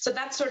 So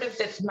that's sort of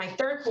my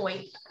third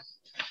point.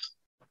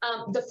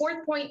 The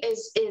fourth point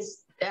is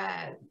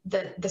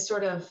the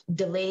sort of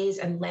delays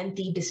and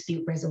lengthy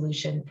dispute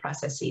resolution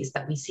processes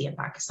that we see in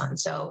Pakistan.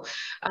 So,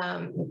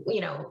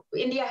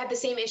 India had the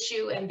same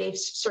issue, and they've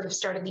sort of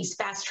started these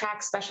fast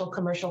track special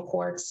commercial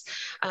courts,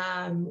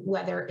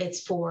 whether it's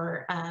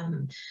for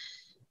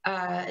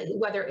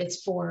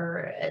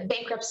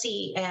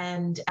bankruptcy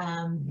and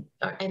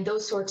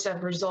those sorts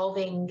of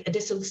resolving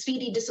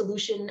speedy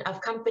dissolution of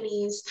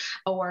companies,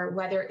 or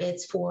whether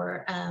it's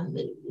for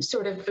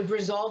sort of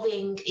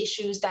resolving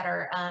issues that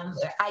are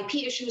IP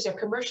issues or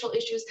commercial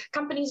issues.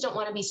 Companies don't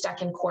want to be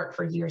stuck in court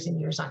for years and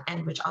years on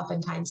end, which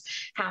oftentimes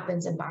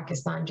happens in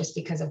Pakistan just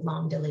because of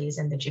long delays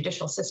in the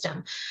judicial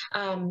system.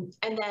 And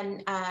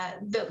then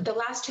the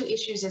last two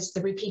issues is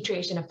the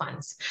repatriation of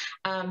funds.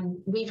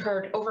 We've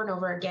heard over and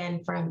over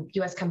again from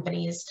US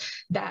companies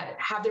that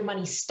have their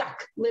money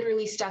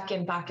literally stuck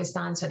in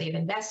Pakistan. So they've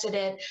invested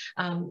it,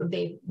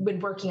 they've been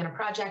working on a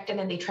project, and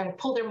then they try to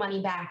pull their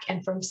money back.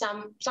 And from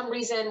some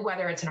reason,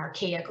 whether it's an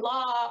archaic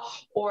law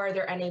or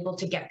they're unable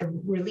to get the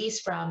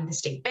release from the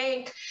state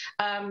bank,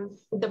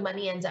 the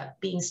money ends up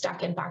being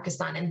stuck in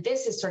Pakistan. And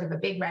this is sort of a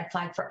big red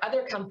flag for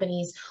other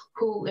companies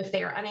who, if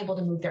they are unable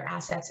to move their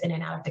assets in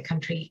and out of the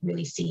country,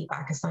 really see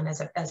Pakistan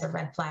as a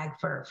red flag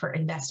for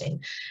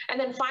investing. And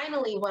then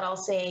finally, what I'll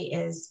say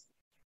is,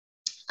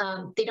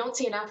 they don't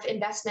see enough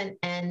investment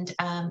and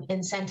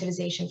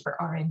incentivization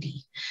for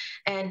R&D.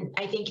 And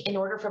I think in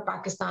order for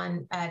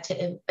Pakistan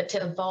to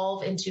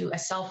evolve into a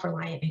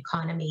self-reliant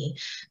economy,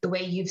 the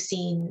way you've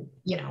seen,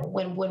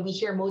 when we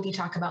hear Modi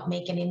talk about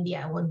Make in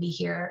India, when we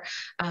hear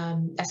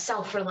a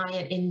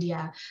self-reliant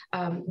India,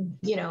 and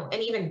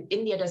even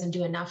India doesn't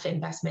do enough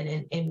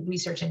investment in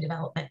research and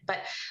development,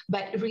 but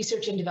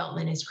research and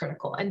development is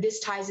critical. And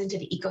this ties into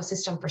the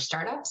ecosystem for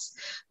startups,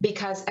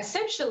 because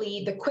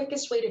essentially the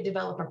quickest way to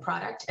develop a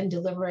product and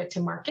deliver it to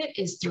market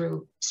is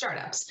through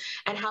startups.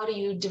 And how do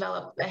you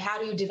develop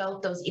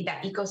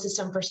that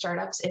ecosystem for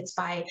startups? It's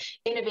by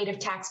innovative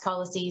tax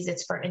policies,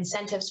 it's for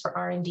incentives for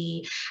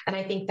R&D. And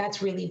I think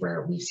that's really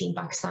where we've seen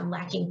Pakistan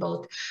lacking,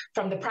 both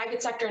from the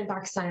private sector in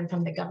Pakistan and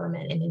from the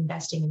government in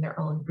investing in their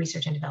own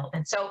research and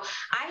development. So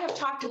I have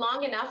talked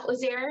long enough,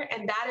 Uzair,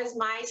 and that is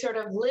my sort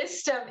of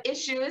list of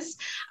issues.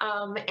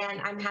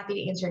 And I'm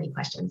happy to answer any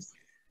questions.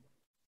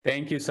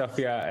 Thank you,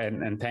 Safia,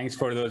 and thanks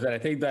for those. And I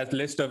think that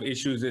list of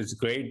issues is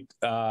great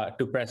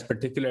to press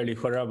particularly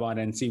Khurram on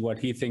and see what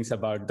he thinks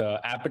about the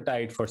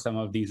appetite for some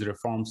of these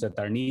reforms that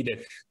are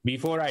needed.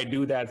 Before I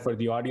do that, for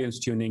the audience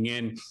tuning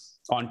in,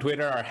 on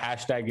Twitter, our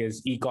hashtag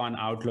is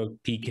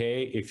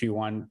EconOutlookPK. If you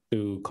want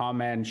to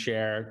comment,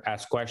 share,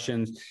 ask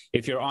questions.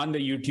 If you're on the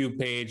YouTube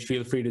page,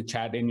 feel free to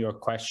chat in your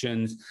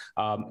questions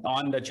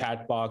on the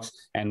chat box,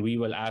 and we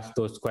will ask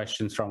those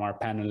questions from our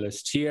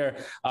panelists here.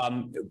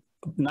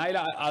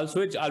 Naila,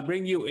 I'll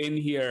bring you in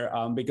here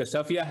because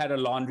Safia had a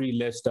laundry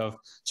list of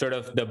sort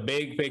of the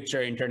big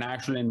picture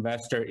international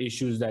investor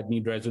issues that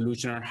need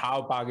resolution, or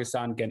how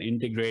Pakistan can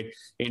integrate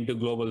into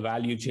global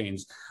value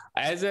chains.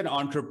 As an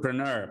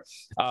entrepreneur,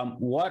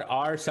 what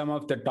are some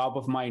of the top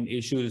of mind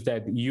issues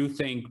that you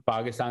think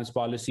Pakistan's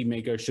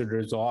policymakers should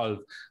resolve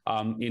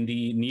in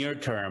the near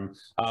term?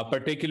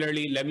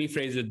 Particularly, let me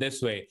phrase it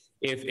this way.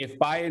 If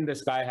Pie in the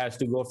Sky has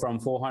to go from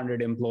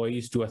 400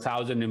 employees to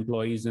 1,000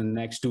 employees in the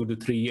next 2 to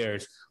 3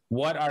 years,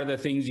 what are the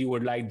things you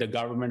would like the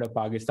government of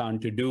Pakistan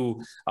to do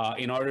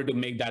in order to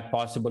make that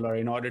possible, or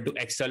in order to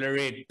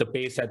accelerate the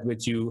pace at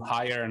which you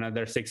hire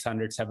another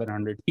 600,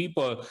 700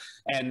 people?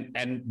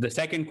 And the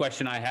second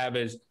question I have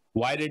is,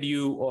 why did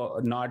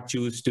you not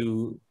choose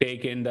to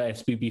take in the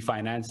SPP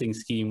financing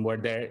scheme? Were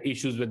there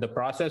issues with the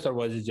process, or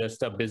was it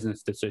just a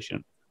business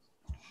decision?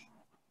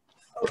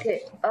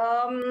 Okay.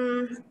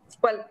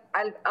 Well,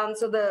 I'll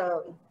answer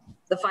the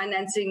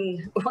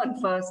financing one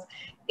first.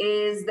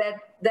 Is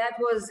that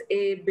was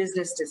a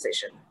business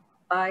decision.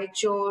 I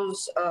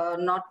chose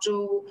not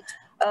to.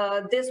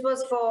 This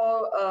was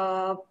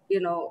for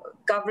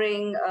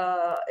covering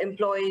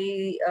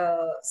employee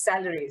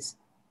salaries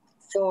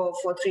for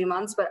 3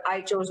 months, but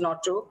I chose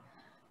not to.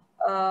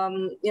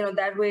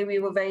 That way we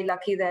were very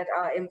lucky that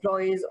our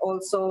employees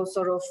also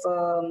sort of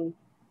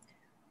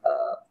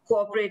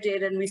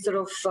cooperated, and we sort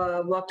of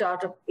worked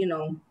out a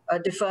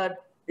deferred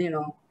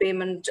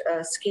payment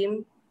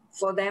scheme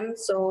for them.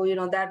 So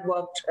that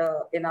worked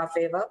in our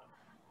favor.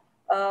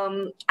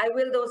 I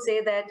will though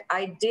say that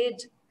I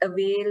did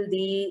avail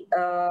the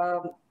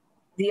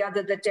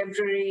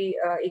temporary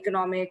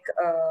economic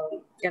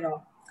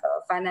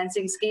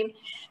financing scheme,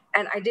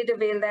 and I did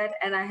avail that,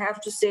 and I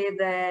have to say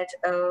that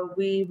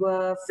we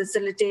were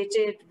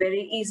facilitated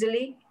very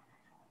easily.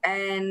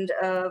 and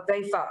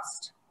very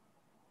fast.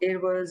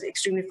 It was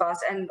extremely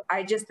fast. And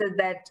I just did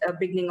that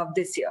beginning of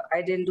this year.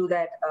 I didn't do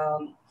that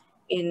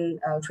in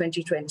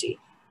 2020.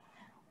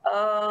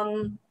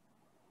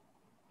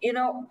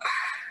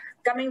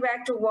 Coming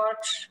back to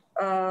what,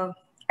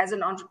 as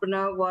an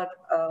entrepreneur, what,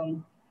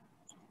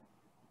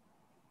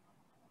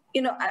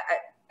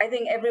 I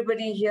think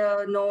everybody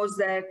here knows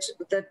that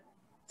the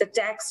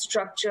tax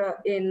structure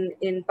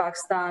in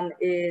Pakistan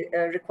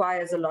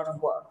requires a lot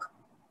of work.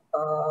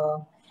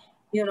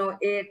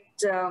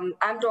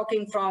 I'm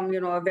talking from,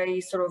 a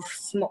very sort of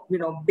small,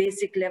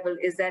 basic level,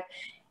 is that,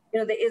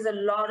 there is a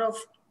lot of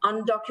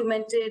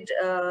undocumented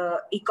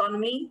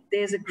economy.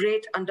 There's a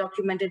great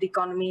undocumented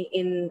economy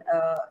in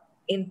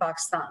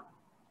Pakistan.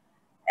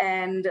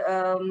 And,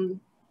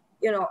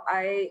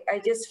 I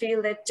just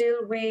feel that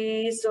till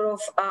we sort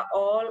of are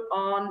all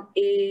on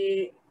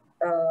a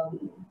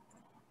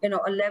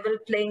level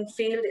playing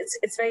field,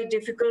 it's very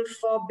difficult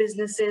for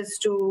businesses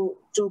to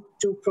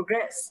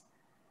progress.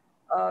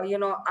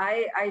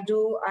 I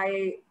do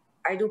pay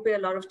a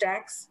lot of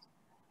tax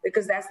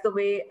because that's the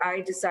way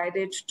I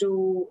decided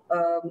to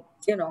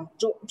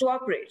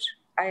operate.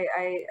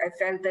 I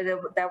felt that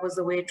that was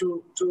the way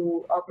to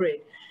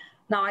operate.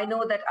 Now I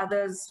know that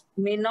others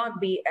may not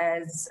be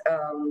as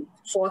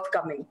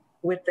forthcoming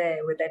with their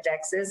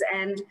taxes,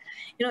 and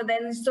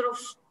then sort of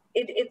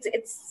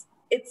it's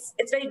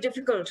very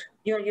difficult.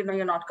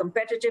 You're not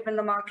competitive in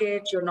the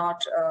market. You're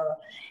not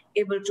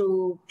able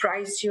to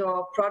price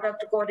your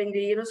product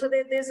accordingly. So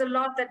there's a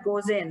lot that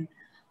goes in.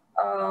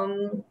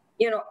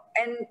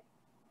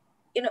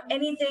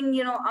 Anything,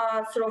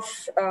 sort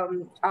of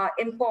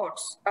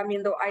imports. I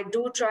mean, though I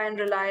do try and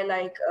rely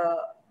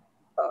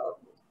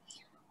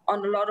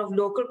on a lot of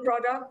local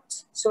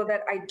products so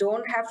that I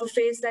don't have to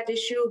face that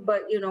issue.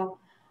 But,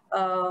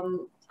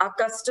 our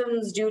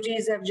customs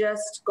duties have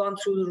just gone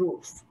through the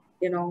roof.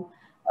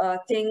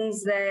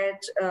 Things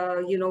that,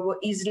 were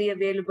easily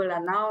available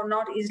are now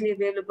not easily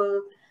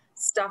available.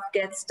 Stuff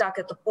gets stuck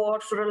at the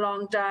port for a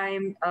long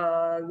time.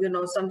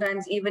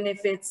 Sometimes even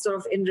if it's sort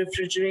of in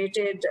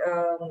refrigerated,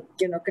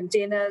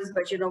 containers,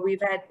 but,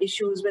 we've had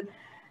issues with,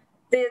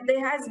 there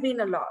has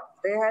been a lot.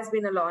 There has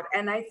been a lot.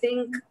 And I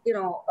think,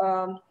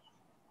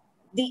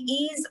 the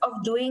ease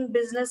of doing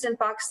business in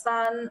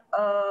Pakistan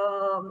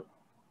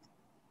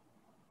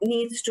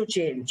needs to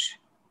change.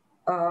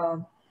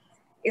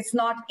 It's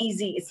not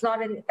easy. It's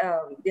not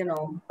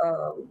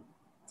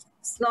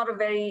it's not a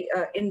very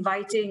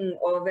inviting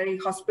or very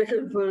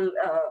hospitable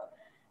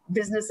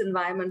business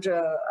environment.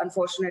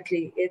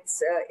 Unfortunately,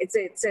 it's a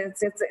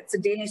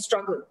daily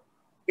struggle.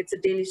 It's a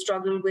daily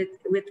struggle with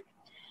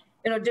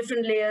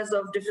different layers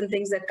of different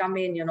things that come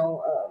in.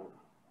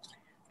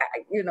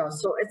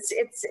 So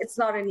it's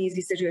not an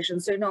easy situation.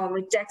 So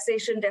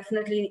taxation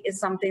definitely is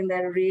something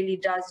that really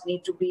does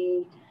need to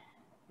be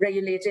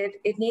regulated.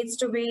 It needs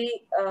to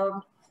be.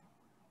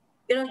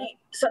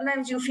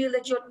 Sometimes you feel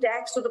that you're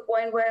taxed to the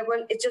point where,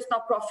 well, it's just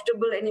not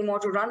profitable anymore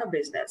to run a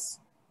business.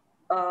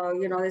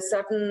 There's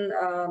certain,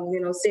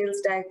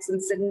 sales tax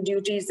and certain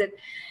duties that,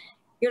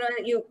 you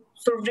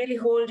sort of really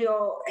hold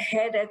your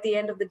head at the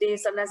end of the day.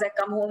 Sometimes I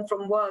come home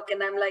from work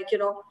and I'm like,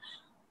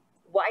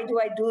 why do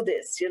I do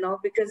this?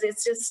 Because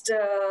it's just,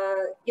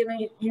 there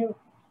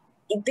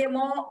are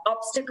more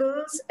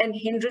obstacles and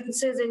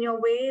hindrances in your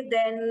way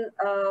than,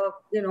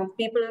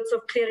 people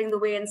sort of clearing the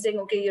way and saying,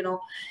 okay,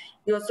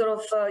 you're sort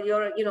of,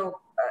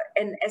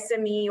 an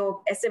SME,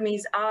 or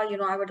SMEs are,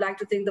 I would like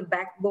to think, the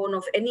backbone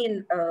of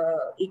any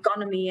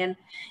economy. And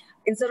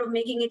instead of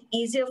making it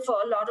easier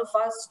for a lot of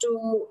us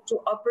to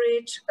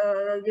operate,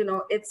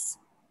 it's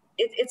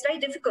very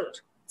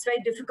difficult. It's very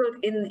difficult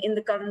in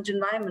the current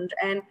environment.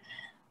 And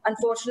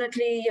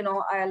unfortunately,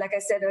 like I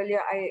said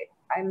earlier,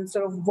 I'm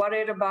sort of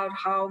worried about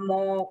how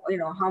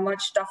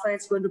much tougher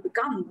it's going to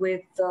become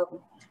with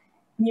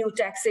new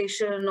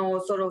taxation,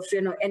 or sort of,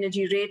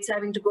 energy rates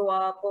having to go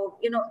up, or,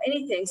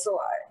 anything. So,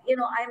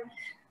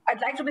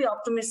 I'd like to be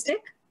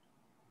optimistic,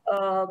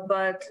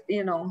 but,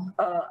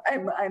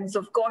 I'm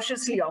sort of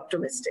cautiously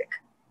optimistic,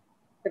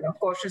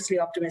 cautiously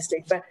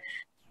optimistic. But,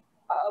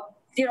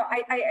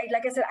 I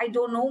like I said, I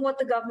don't know what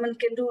the government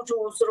can do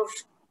to sort of,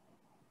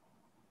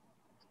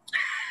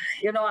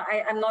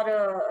 I'm not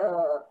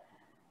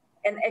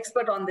an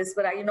expert on this,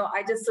 but I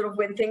just sort of,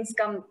 when things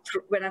are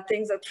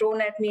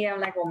thrown at me, I'm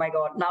like, oh my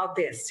God, now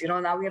this,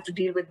 now we have to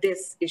deal with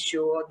this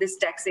issue or this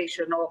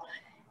taxation, or,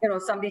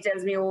 somebody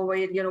tells me, oh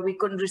wait, we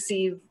couldn't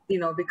receive,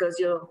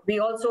 because we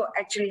also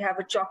actually have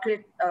a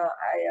chocolate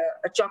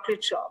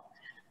shop.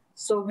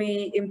 So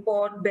we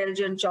import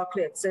Belgian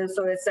chocolates.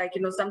 So it's like,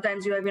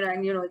 sometimes you have,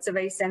 and it's a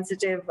very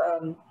sensitive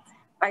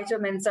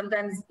item, and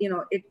sometimes,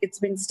 it's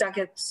been stuck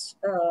at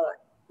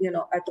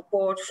at the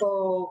port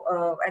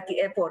at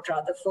the airport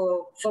rather,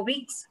 for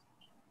weeks,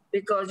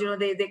 because,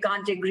 they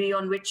can't agree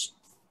on which,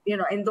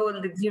 and though,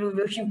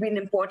 you've been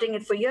importing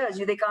it for years,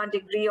 they can't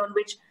agree on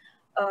which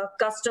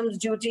customs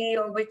duty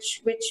or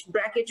which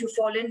bracket you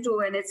fall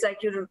into. And it's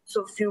like,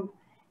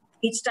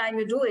 each time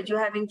you do it, you're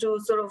having to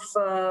sort of,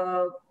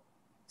 go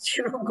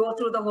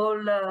through the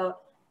whole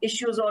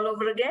issues all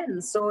over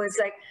again. So it's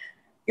like,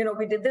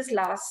 we did this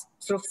last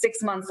sort of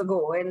 6 months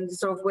ago, and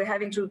sort of we're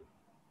having to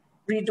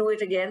redo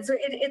it again. So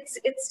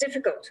it's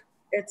difficult.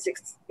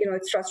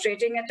 It's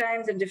frustrating at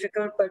times and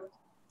difficult, but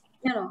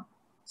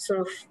sort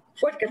of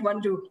what can one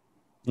do?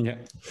 Yeah,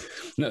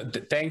 no,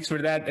 thanks for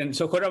that. And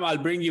so, Khurram, I'll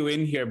bring you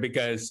in here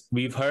because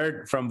we've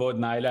heard from both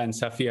Naila and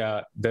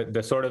Safia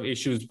the sort of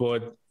issues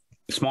both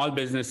small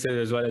businesses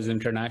as well as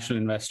international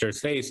investors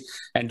face.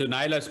 And to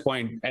Naila's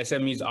point,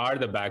 SMEs are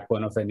the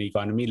backbone of any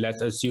economy.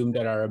 Let's assume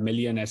there are 1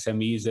 million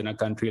SMEs in a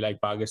country like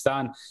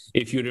Pakistan.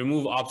 If you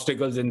remove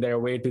obstacles in their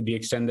way to the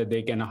extent that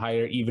they can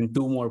hire even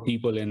 2 more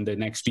people in the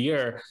next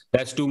year,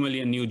 that's 2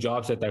 million new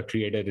jobs that are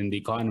created in the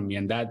economy.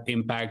 And that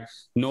impact,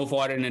 no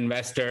foreign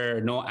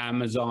investor, no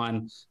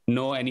Amazon,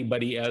 no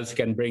anybody else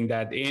can bring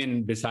that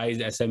in besides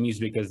SMEs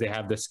because they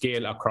have the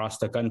scale across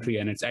the country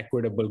and it's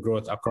equitable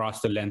growth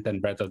across the length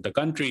and breadth of the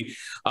country.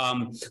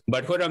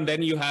 But Khurram,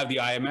 then you have the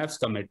IMF's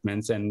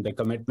commitments and the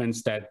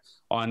commitments that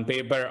on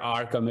paper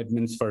are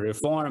commitments for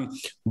reform,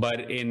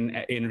 but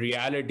in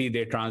reality,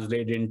 they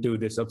translate into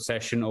this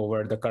obsession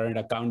over the current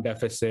account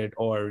deficit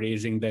or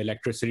raising the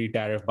electricity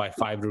tariff by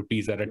 5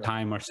 rupees at a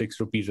time or 6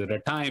 rupees at a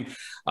time.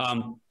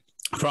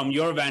 From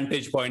your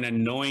vantage point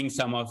and knowing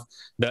some of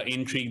the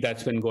intrigue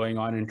that's been going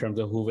on in terms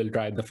of who will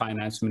drive the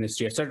finance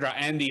ministry, et cetera,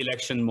 and the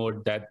election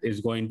mode that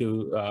is going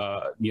to,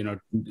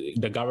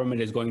 the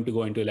government is going to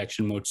go into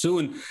election mode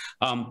soon.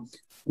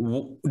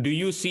 Do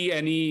you see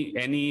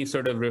any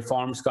sort of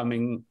reforms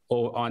coming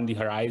on the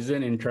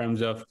horizon in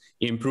terms of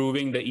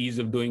improving the ease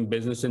of doing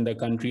business in the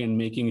country and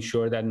making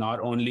sure that not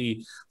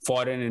only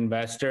foreign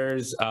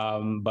investors,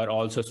 but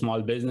also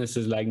small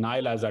businesses like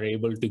Naila's are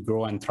able to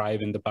grow and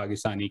thrive in the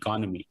Pakistani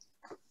economy?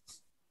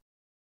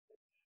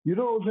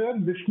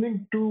 Uzair,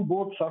 listening to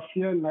both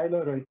Safia and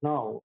Naila right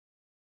now,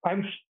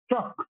 I'm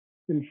struck,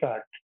 in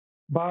fact,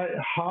 by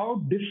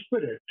how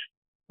disparate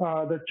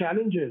the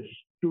challenges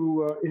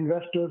to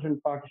investors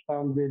in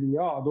Pakistan really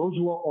are. Those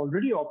who are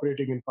already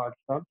operating in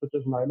Pakistan, such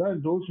as Naila,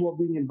 and those who are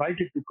being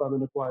invited to come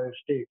and acquire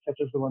stakes, such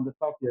as the one that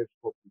Safia has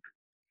spoken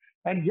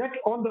to. And yet,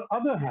 on the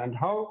other hand,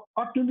 how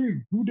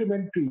utterly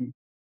rudimentary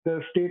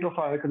the state of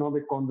our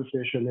economic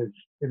conversation is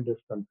in this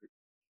country.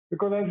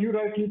 Because as you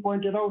rightly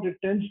pointed out, it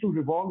tends to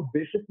revolve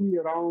basically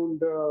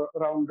around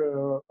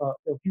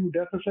a few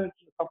deficits,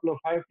 a couple of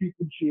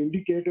high-frequency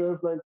indicators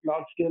like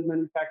large-scale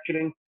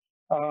manufacturing,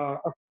 a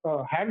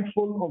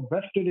handful of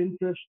vested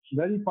interests,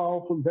 very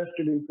powerful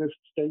vested interests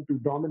tend to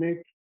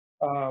dominate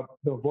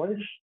the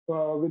voice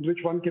with which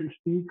one can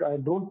speak. I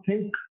don't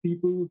think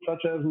people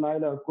such as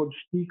Naila could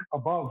speak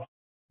above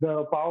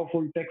the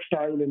powerful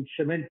textile and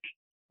cement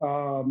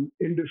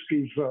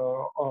industries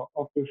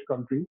of this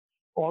country.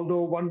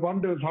 Although one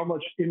wonders how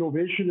much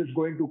innovation is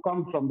going to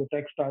come from the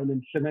textile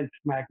and cement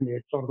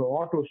magnates or the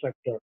auto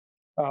sector.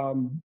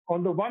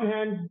 On the one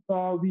hand,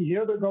 we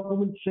hear the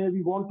government say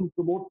we want to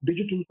promote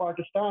digital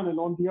Pakistan, and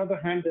on the other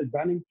hand, they're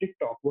banning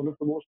TikTok, one of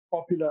the most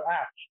popular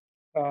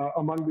apps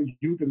among the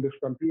youth in this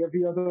country,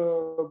 every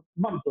other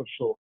month or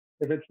so.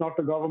 If it's not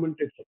the government,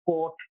 it's a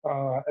court,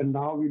 and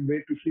now we'll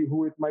wait to see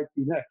who it might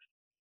be next.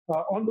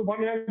 On the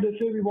one hand, they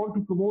say we want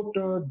to promote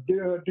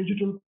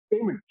digital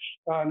payments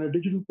and a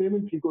digital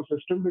payments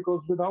ecosystem,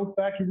 because without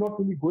that, you're not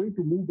really going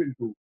to move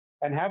into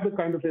and have the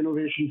kind of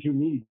innovations you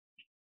need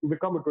to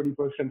become a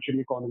 21st century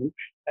economy.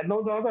 And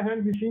on the other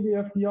hand, we see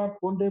the FDR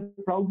one day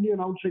proudly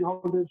announcing how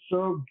they've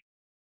served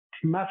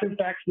massive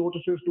tax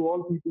notices to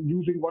all people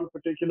using one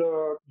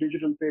particular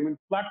digital payment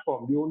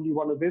platform, the only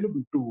one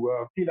available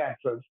to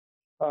freelancers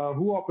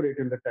who operate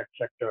in the tech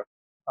sector.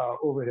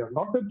 Over here.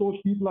 Not that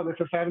those people are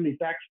necessarily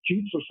tax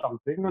cheats or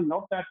something, and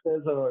not that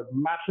there's a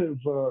massive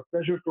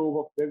treasure trove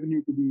of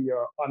revenue to be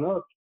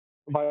unearthed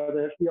by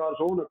the FDR's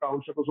own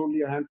accounts. It was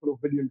only a handful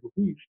of billion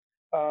rupees,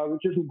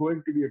 which isn't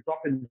going to be a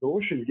drop in the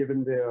ocean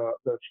given the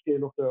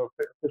scale of the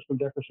fiscal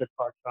deficit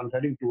Pakistan's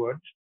heading towards.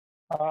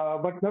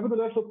 But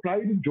nevertheless, the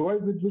pride and joy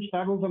with which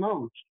that was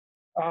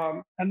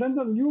announced. And then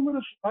the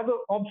numerous other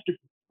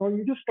obstacles. So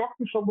you just talk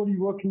to somebody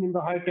working in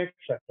the high-tech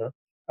sector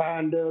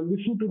and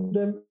listen to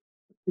them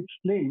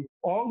explain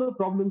all the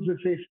problems they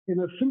face in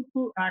a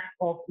simple act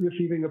of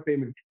receiving a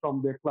payment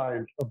from their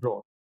client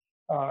abroad.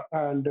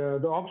 And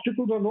the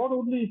obstacles are not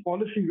only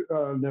policy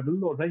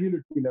level or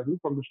regulatory level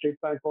from the state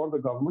bank or the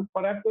government,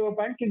 but at the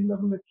banking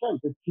level itself.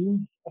 It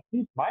seems, at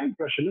least my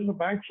impression is, the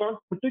banks aren't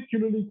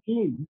particularly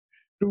keen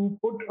to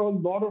put a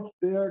lot of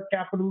their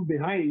capital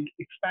behind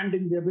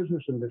expanding their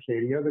business in this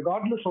area,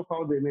 regardless of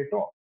how they may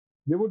talk.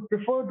 They would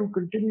prefer to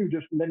continue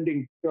just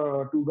lending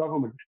to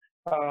government.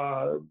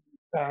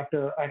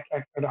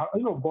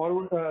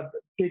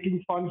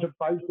 Taking funds at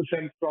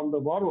 5% from the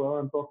borrower,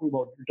 I'm talking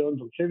about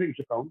returns on savings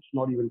accounts,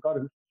 not even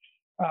current,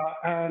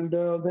 and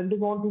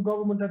lending on to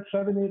government at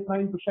 7, 8,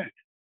 9%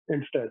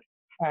 instead,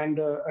 and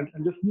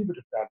just leave it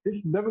at that.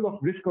 This level of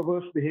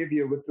risk-averse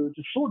behavior, which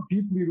is so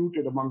deeply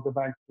rooted among the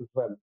banks as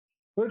well,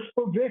 so it's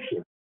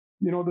pervasive.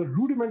 The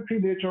rudimentary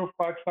nature of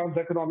Pakistan's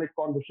economic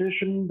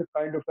conversation, the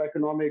kind of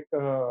economic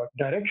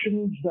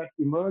directions that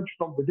emerge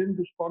from within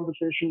this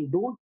conversation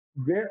don't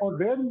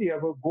rarely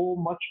ever go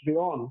much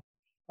beyond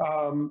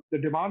the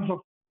demands of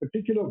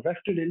particular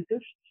vested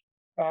interests,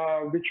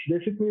 which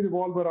basically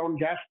revolve around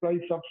gas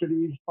price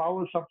subsidies,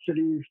 power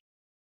subsidies,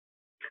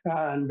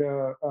 and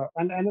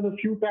a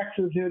few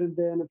taxes here and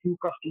there, and a few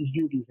customs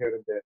duties here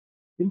and there.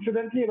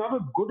 Incidentally, another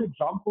good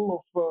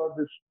example of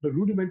the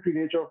rudimentary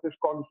nature of this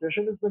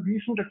conversation is the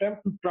recent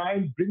attempt to try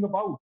and bring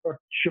about a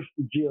shift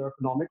to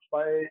geoeconomics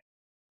by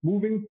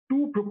moving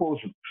two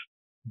proposals,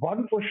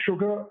 one for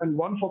sugar and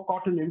one for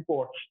cotton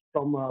imports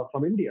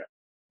from India.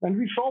 And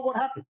we saw what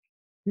happened.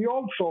 We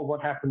all saw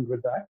what happened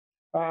with that.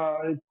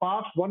 It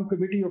passed one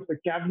committee of the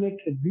cabinet,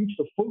 it reached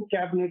the full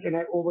cabinet, and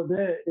over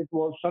there it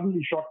was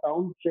suddenly shot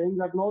down, saying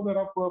that no, there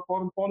are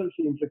foreign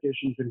policy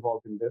implications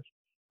involved in this.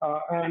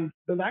 And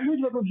the language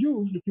that was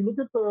used, if you look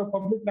at the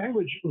public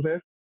language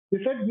there,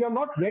 they said we are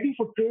not ready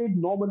for trade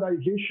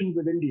normalization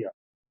with India.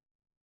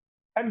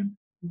 And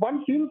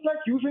one feels like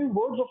using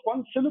words of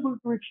one syllable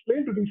to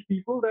explain to these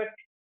people that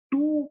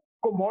two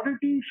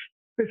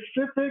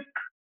commodity-specific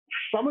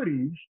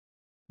summaries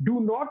do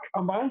not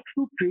amount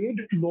to trade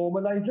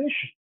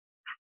normalization.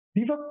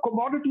 These are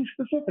commodity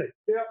specific.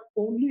 They are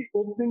only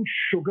opening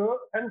sugar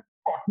and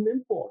cotton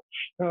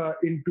imports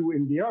into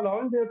India,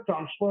 allowing their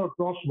transfer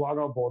across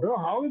Wagah border.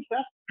 How is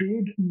that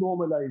trade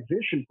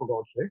normalization, for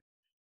God's sake?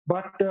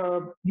 But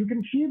you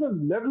can see the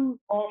level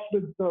of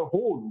the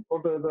hold,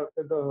 or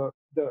the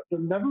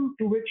level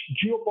to which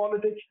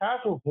geopolitics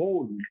has a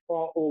hold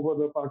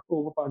over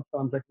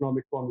Pakistan's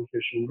economic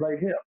conversation right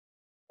here,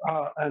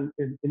 and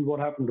in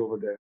what happened over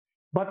there.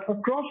 But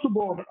across the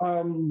board,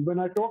 when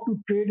I talk to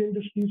trade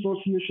industry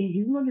associations,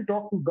 even when you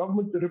talk to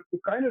government, the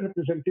kind of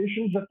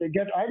representations that they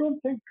get, I don't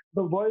think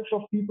the voice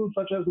of people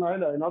such as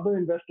Naila and other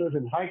investors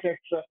in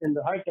in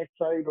the high-tech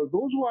side, or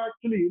those who are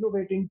actually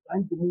innovating,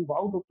 trying to move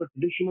out of the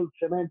traditional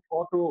cement,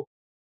 auto,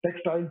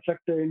 textile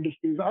sector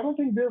industries, I don't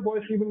think their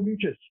voice even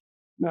reaches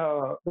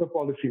the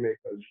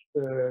policymakers.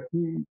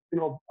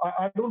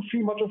 I don't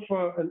see much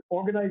of an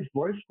organized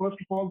voice, first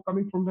of all,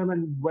 coming from them,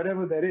 and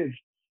wherever there is,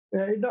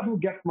 it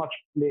doesn't get much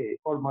play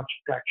or much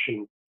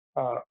traction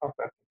up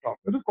at the top.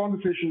 The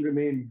conversation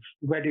remains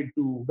wedded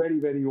to very,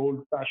 very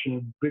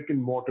old-fashioned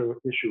brick-and-mortar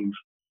issues.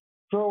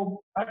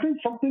 So I think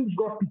something's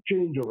got to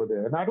change over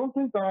there. And I don't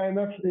think the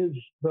IMF is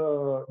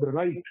the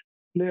right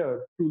player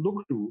to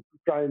look to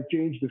try and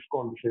change this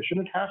conversation.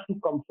 It has to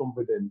come from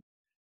within.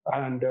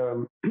 And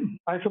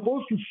I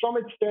suppose to some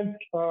extent,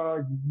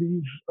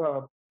 these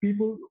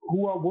people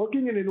who are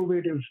working in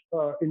innovative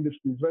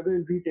industries, whether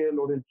in retail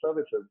or in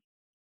services,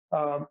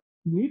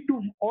 need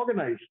to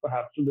organize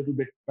perhaps a little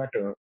bit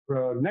better,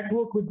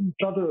 network with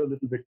each other a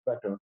little bit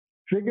better,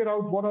 figure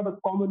out what are the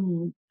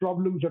common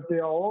problems that they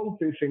are all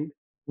facing,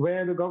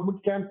 where the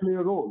government can play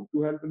a role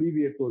to help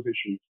alleviate those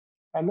issues,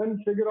 and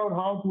then figure out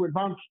how to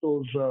advance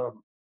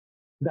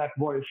that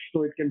voice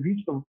so it can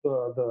reach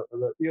the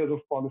ears of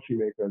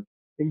policymakers,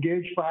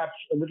 engage perhaps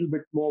a little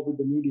bit more with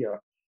the media.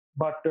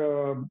 But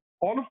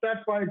all of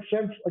that by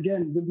itself,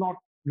 again, will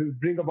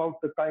bring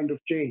about the kind of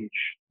change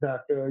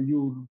that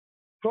you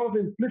sort of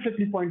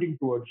implicitly pointing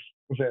towards,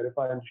 Uzair, if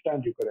I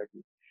understand you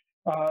correctly.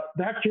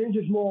 That change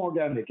is more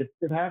organic.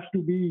 It has to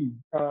be,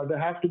 there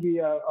has to be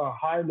a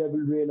high-level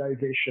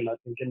realization, I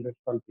think, in this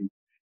country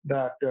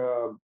that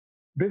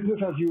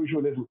business as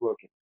usual isn't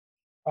working.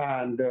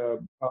 And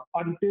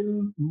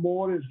until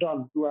more is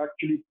done to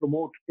actually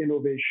promote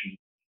innovation,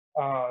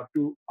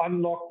 to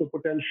unlock the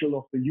potential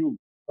of the youth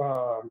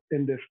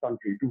in this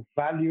country, to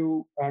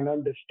value and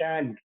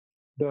understand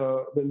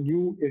the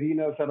new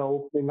arenas that are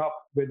opening up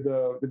with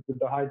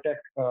the high-tech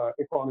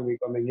economy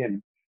coming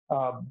in.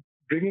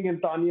 Bringing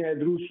in Tania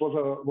Idroos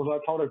was,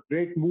 I thought, a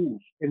great move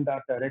in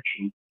that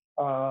direction.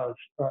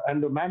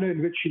 And the manner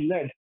in which she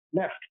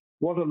left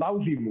was a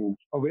lousy move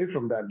away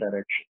from that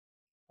direction.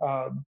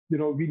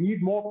 We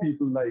need more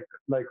people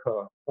like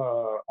her,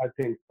 I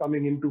think,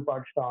 coming into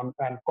Pakistan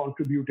and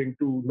contributing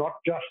to not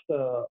just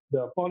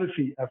the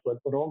policy effort,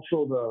 but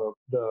also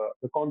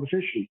the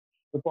conversation,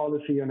 the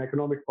policy and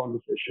economic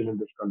conversation in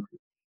this country.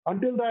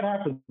 Until that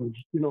happens,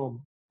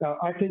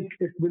 I think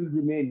it will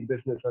remain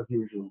business as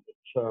usual.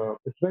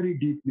 It's very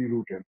deeply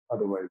rooted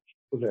otherwise.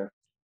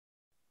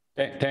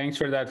 Thanks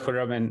for that,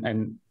 Khurram.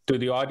 And to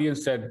the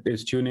audience that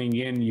is tuning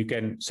in, you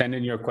can send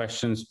in your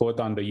questions both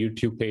on the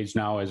YouTube page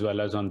now as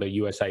well as on the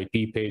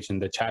USIP page in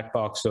the chat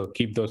box. So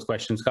keep those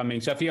questions coming.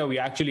 Safia, we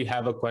actually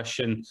have a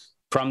question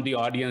from the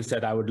audience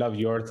that I would love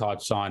your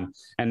thoughts on.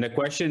 And the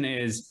question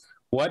is,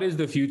 what is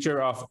the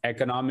future of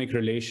economic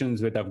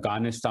relations with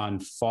Afghanistan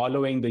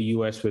following the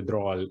US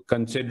withdrawal,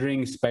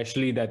 considering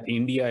especially that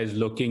India is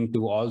looking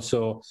to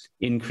also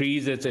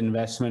increase its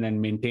investment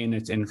and maintain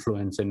its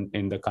influence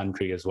in the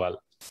country as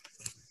well?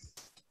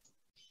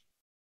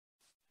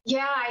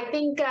 Yeah, I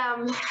think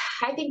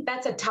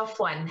that's a tough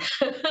one.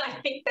 I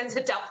think that's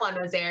a tough one,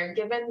 Uzair,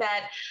 given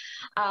that,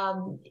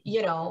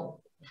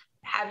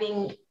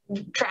 having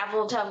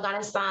traveled to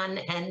Afghanistan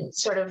and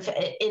sort of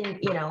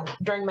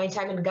during my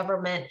time in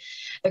government,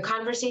 the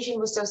conversation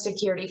was so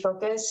security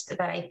focused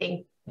that I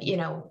think,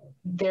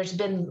 there's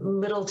been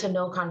little to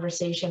no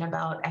conversation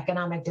about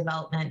economic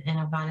development in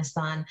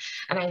Afghanistan.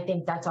 And I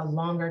think that's a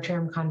longer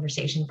term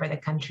conversation for the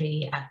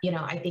country.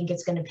 I think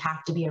it's going to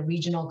have to be a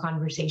regional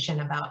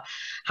conversation about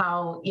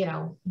how,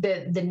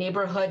 the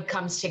neighborhood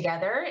comes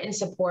together in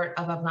support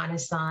of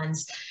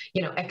Afghanistan's,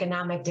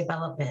 economic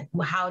development.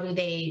 How do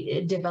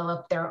they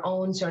develop their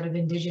own sort of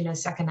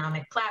indigenous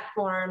economic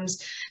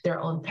platforms, their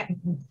own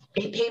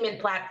payment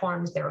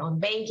platforms, their own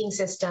banking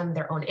system,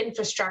 their own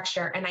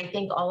infrastructure? And I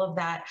think all of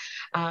that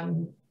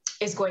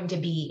is going to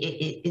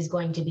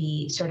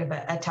be sort of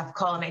a tough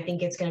call. And I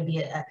think it's going to be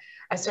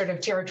a sort of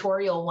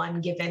territorial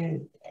one,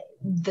 given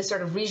the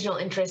sort of regional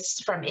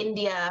interests from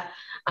India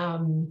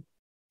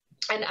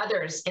and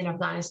others in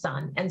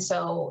Afghanistan. And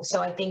so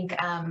I think,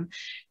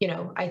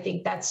 I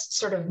think that's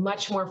sort of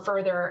much more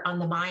further on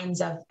the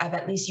minds of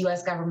at least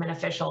US government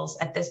officials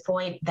at this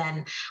point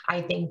than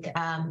I think,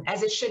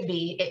 as it should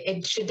be.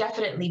 It should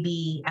definitely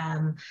be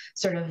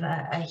sort of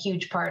a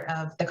huge part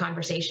of the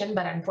conversation,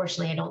 but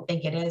unfortunately, I don't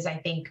think it is. I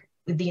think,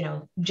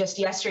 just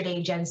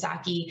yesterday, Jen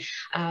Psaki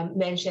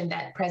mentioned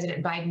that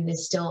President Biden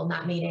has still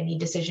not made any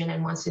decision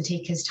and wants to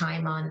take his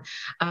time on,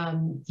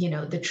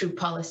 the troop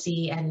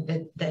policy and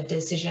the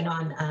decision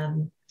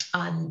on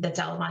the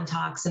Taliban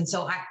talks. And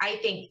so I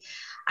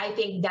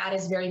think that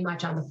is very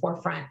much on the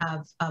forefront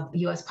of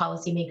U.S.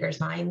 policymakers'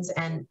 minds.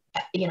 And,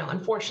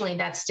 unfortunately,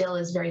 that still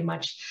is very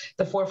much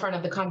the forefront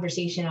of the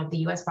conversation of the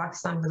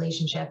U.S.-Pakistan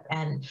relationship.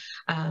 And,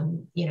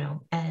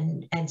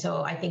 and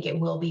so I think it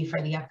will be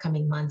for the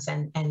upcoming months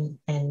and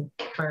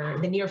for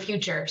the near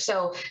future.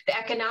 So the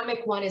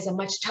economic one is a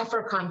much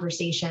tougher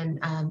conversation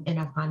in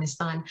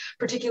Afghanistan,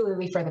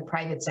 particularly for the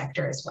private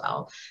sector as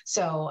well.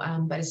 So,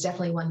 but it's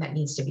definitely one that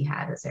needs to be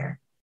had, Uzair.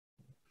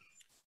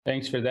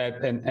 Thanks for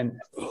that. And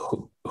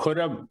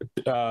Khurram,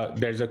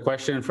 there's a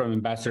question from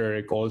Ambassador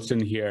Eric Olson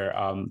here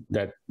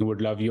that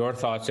would love your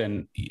thoughts.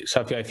 And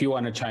Safia, if you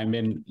want to chime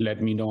in,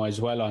 let me know as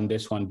well on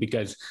this one,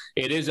 because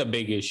it is a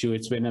big issue.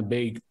 It's been a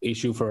big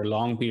issue for a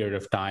long period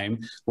of time,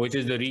 which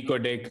is the Reko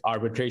Diq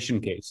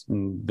arbitration case.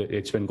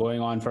 It's been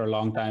going on for a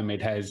long time.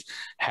 It has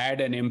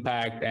had an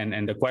impact.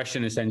 And the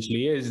question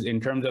essentially is,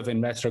 in terms of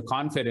investor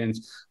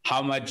confidence,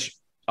 how much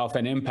of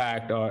an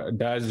impact or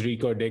does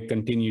Reko Diq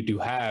continue to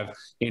have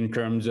in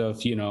terms of,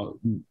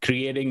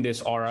 creating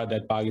this aura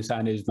that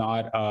Pakistan is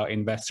not an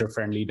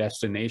investor-friendly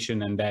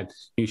destination and that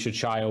you should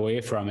shy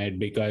away from it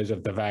because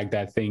of the fact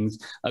that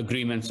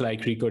agreements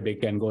like Reko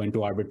Diq can go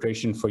into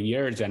arbitration for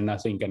years and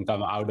nothing can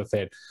come out of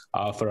it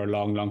for a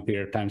long, long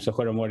period of time. So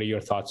Khurram, what are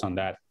your thoughts on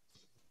that?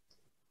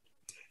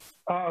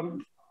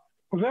 Well,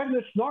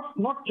 it's not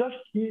just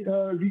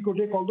Reko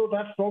Diq, although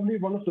that's probably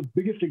one of the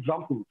biggest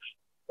examples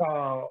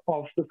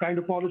of the kind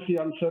of policy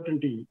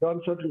uncertainty,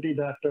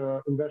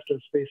 that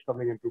investors face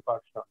coming into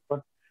Pakistan.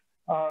 But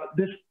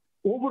this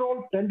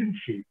overall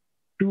tendency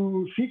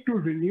to seek to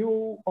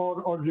renew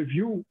or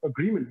review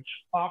agreements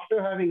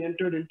after having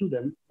entered into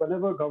them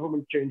whenever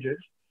government changes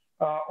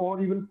or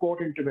even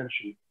court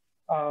intervention.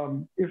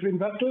 If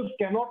investors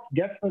cannot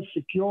get a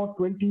secure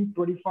 20,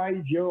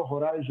 25-year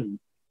horizon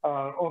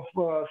of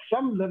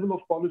some level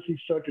of policy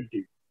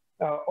certainty,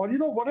 or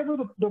whatever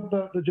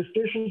the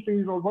gestation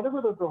phase or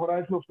whatever the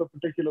horizon of the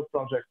particular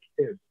project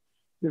is.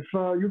 If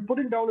you're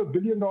putting down $1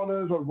 billion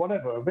or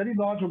whatever, a very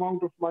large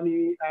amount of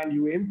money, and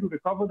you aim to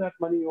recover that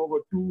money over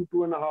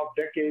 2.5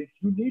 decades,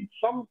 you need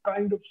some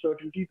kind of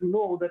certainty to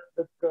know that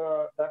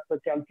the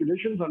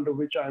calculations under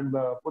which I'm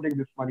putting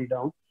this money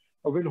down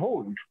will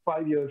hold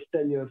 5 years,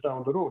 10 years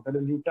down the road, and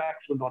a new tax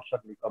will not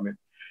suddenly come in.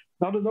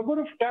 Now, the number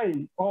of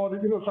time or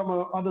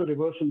some other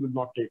reversal will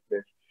not take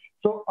place.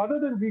 So other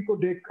than Reko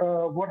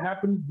Diq, what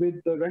happened with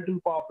the rental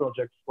power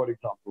projects, for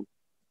example,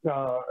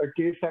 a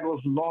case that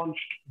was launched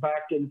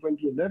back in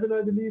 2011,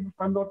 I believe, if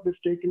I'm not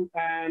mistaken,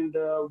 and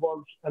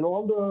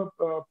all the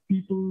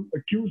people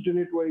accused in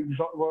it were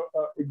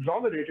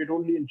exonerated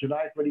only in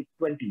July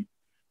 2020.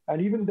 And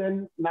even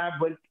then,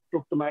 NAB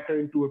took the matter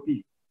into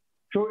appeal.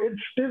 So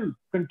it's still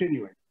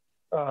continuing,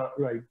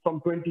 right,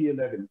 from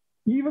 2011.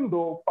 Even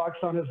though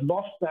Pakistan has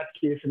lost that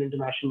case in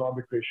international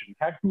arbitration,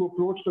 had to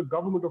approach the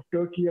government of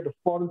Turkey at a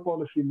foreign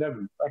policy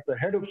level, at the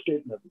head of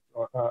state level,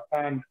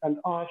 and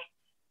ask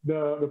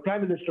the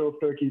Prime Minister of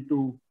Turkey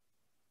to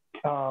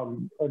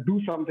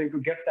do something to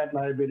get that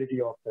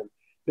liability off them.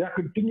 They are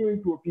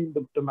continuing to appeal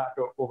the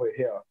matter over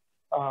here.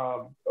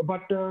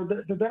 But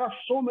there are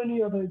so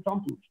many other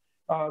examples.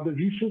 The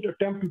recent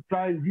attempt to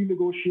try and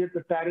renegotiate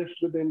the tariffs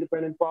with the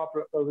independent power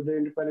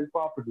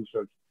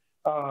producers.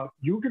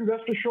 You can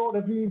rest assured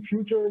every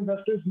future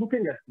investor is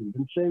looking at these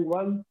and saying,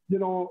 well,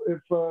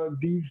 if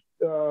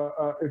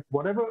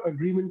whatever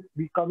agreement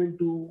we come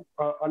into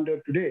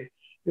under today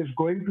is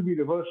going to be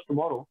reversed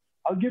tomorrow.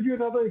 I'll give you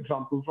another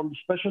example from the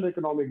special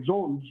economic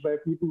zones where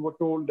people were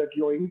told that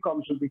your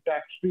incomes will be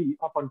tax-free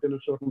up until a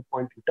certain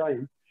point in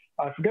time.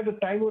 I forget the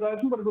time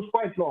horizon, but it was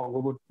quite long,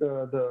 over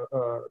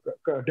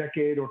the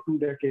decade or 2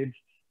 decades.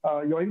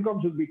 Your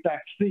incomes will be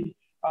tax-free.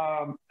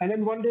 And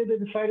then one day they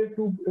decided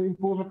to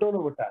impose a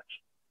turnover tax.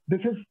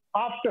 This is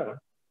after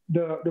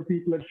the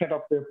people had set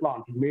up their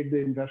plant and made the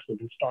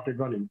investment and started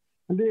running.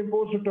 and they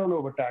imposed a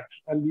turnover tax.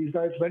 And these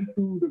guys went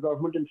to the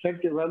government and said,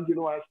 well,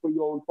 as per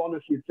your own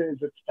policy, it says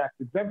it's tax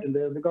exempt. And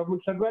the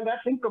government said, well,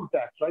 that's income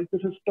tax, right?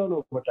 This is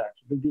turnover tax.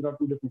 These are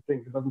two different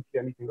things. It doesn't say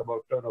anything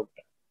about turnover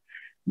tax.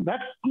 That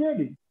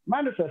clearly,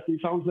 manifestly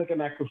sounds like an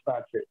act of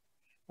bad faith.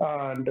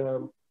 And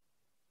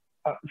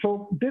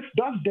so this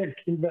does dent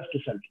investor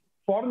sentiment.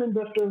 Foreign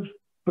investors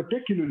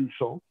particularly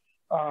so,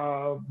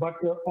 but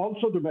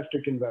also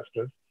domestic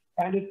investors.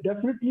 And it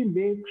definitely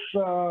makes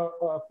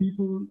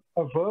people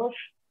averse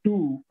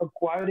to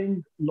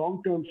acquiring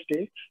long-term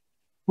stakes,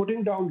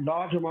 putting down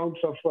large amounts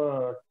of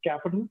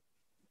capital.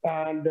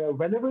 And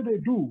whenever they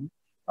do,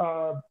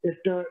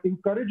 it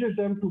encourages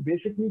them to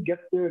basically get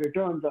their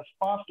returns as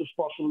fast as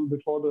possible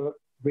before the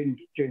wind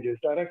changes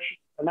direction.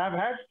 And I've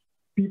had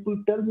people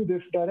tell me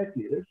this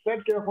directly. They said,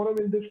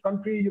 in this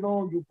country,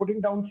 you're putting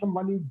down some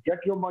money, get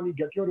your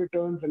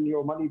returns and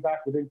your money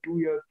back within 2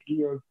 years, 3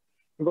 years,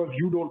 because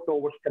you don't know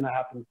what's going to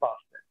happen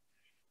past that.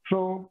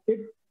 So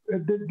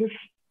this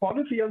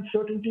policy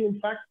uncertainty, in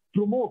fact,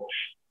 promotes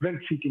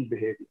rent-seeking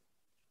behavior.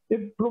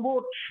 It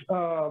promotes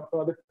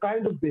the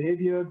kind of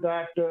behavior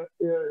that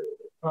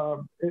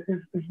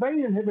is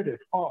very inhibitive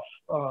of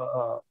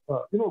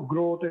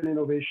growth and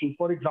innovation.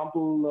 For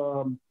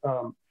example,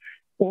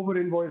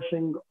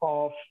 over-invoicing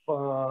of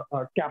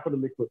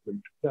capital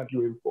equipment that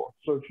you import.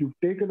 So if you've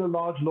taken a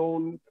large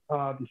loan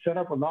to set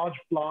up a large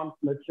plant,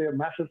 let's say a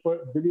massive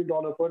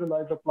billion-dollar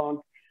fertilizer plant,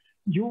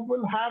 you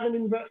will have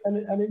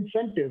an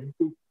incentive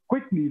to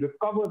quickly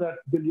recover that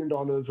 $1 billion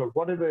or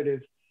whatever it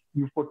is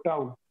you put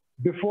down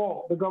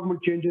before the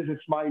government changes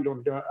its mind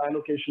on the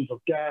allocations of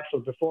gas, or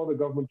before the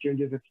government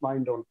changes its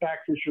mind on tax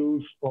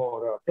issues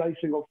or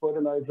pricing of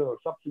fertilizer or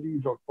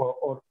subsidies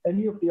or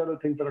any of the other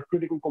things that are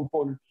critical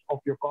components of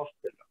your cost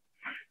buildup.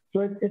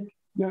 So it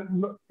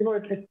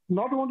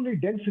not only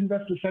dents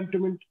investor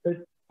sentiment,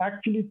 it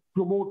actually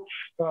promotes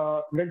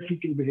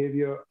rent-seeking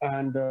behavior,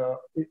 and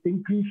it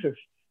increases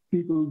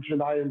people's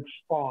reliance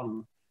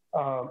on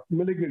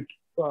malignant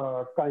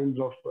kinds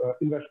of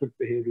investment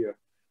behavior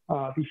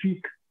to seek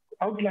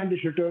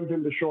outlandish returns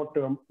in the short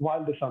term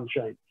while the sun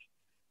shines.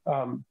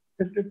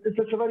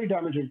 It's a very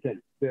damaging thing,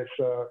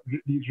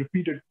 these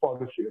repeated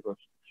policy reversals.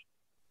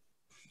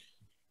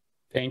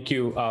 Thank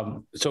you.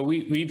 So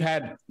we've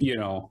had,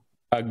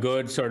 a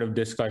good sort of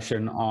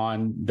discussion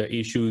on the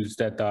issues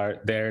that are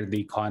there, the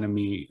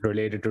economy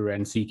related to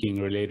rent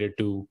seeking, related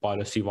to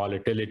policy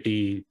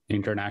volatility,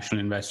 international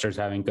investors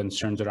having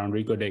concerns around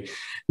RICO Day.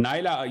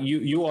 Naila,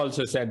 you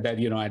also said that,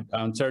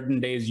 on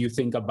certain days you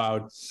think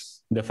about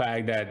the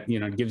fact that,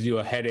 it gives you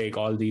a headache,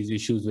 all these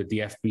issues with the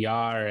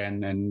FBR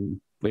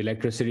and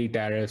electricity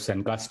tariffs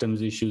and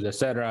customs issues, et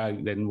cetera,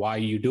 then why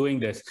are you doing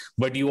this?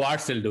 But you are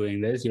still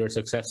doing this. You're a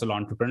successful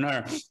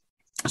entrepreneur.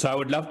 So I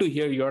would love to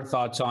hear your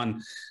thoughts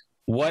on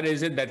what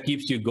is it that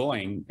keeps you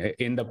going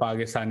in the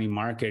Pakistani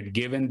market,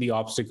 given the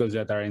obstacles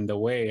that are in the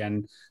way,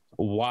 and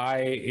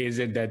why is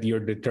it that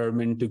you're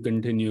determined to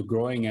continue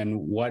growing, and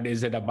what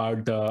is it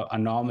about the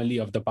anomaly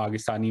of the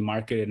Pakistani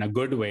market in a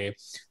good way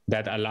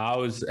that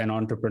allows an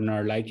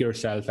entrepreneur like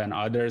yourself and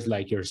others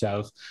like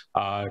yourself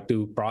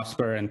to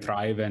prosper and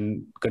thrive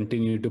and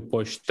continue to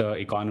push the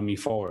economy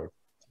forward?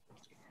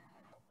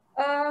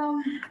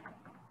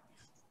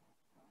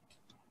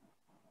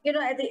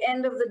 At the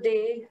end of the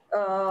day,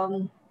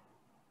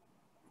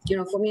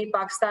 for me,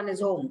 Pakistan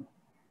is home.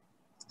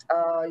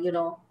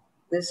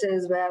 This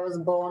is where I was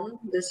born.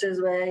 This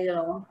is where,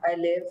 I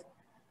live.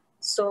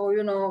 So,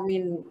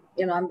 I'm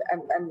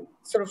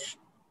sort of,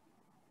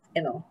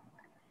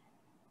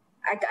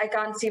 I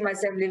can't see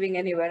myself living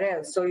anywhere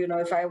else. So,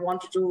 if I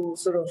want to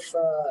sort of,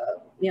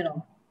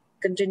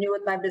 continue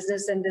with my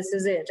business, then this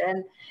is it.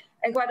 And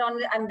quite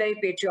honestly, I'm very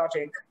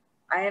patriotic.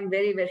 I am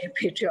very, very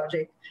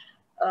patriotic.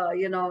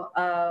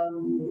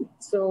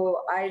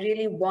 So I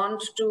really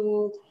want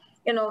to,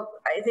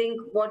 I think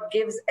what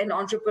gives an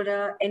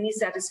entrepreneur any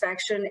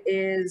satisfaction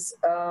is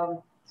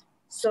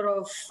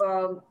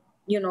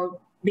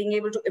being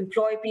able to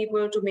employ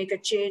people to make a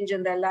change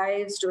in their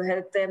lives, to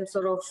help them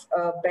sort of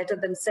better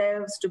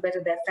themselves, to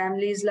better their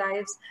families'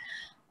 lives.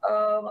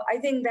 I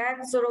think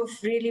that sort of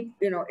really,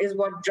 is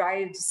what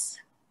drives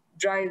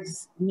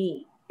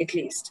me, at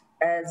least,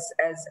 as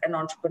an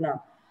entrepreneur.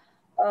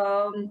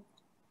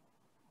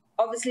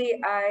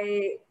 Obviously,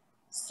 I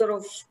sort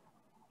of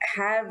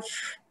have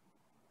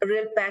a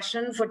real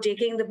passion for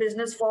taking the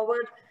business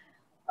forward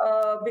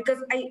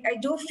because I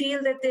do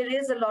feel that there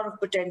is a lot of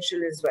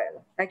potential as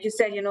well. Like you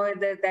said,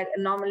 that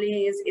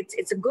anomaly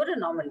it's a good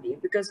anomaly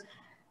because,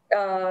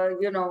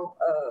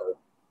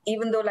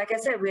 even though, like I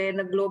said, we're in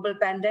a global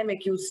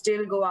pandemic, you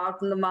still go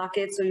out in the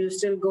market, so you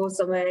still go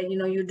somewhere,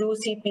 you do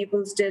see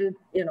people still,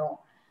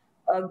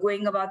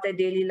 going about their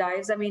daily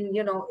lives. I mean,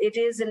 it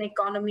is an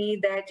economy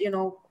that,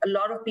 a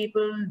lot of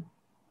people,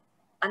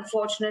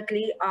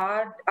 unfortunately,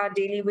 are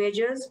daily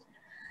wages.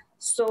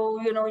 So,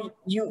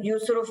 you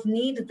sort of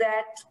need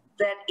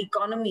that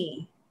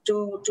economy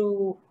to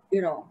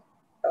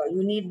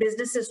you need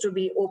businesses to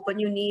be open.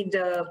 You need,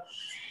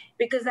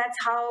 because that's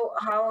how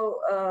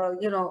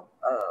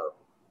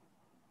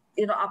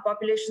our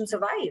population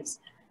survives.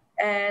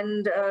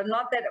 And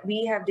not that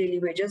we have daily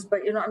wages,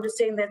 but, I'm just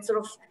saying that sort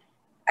of,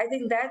 I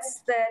think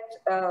that's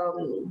that,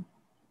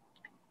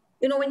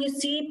 when you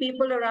see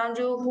people around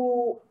you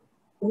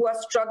who are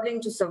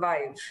struggling to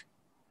survive,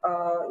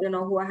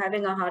 who are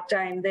having a hard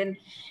time, then,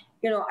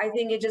 I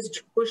think it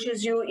just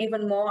pushes you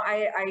even more.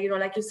 I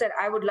like you said,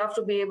 I would love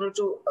to be able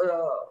to,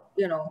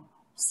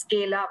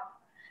 scale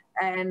up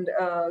and,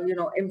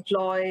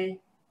 employ,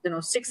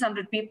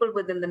 600 people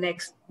within the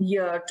next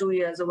year, 2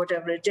 years, or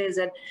whatever it is.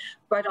 And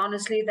quite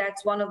honestly,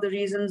 that's one of the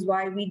reasons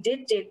why we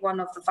did take one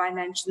of the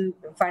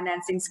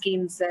financing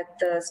schemes that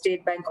the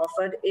State Bank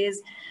offered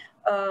is,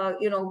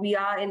 we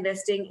are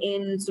investing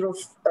in sort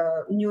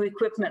of new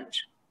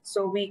equipment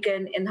so we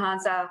can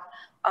enhance our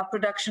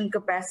production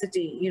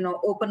capacity,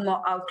 open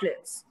more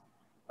outlets,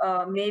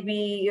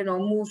 maybe,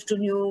 move to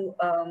new,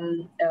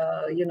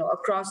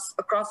 across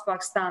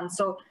Pakistan.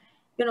 So,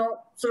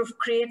 sort of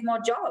create more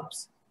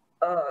jobs,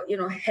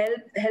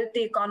 help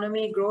the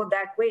economy grow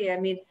that way. I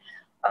mean,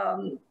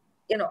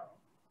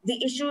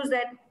 the issues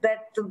that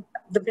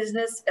the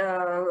business,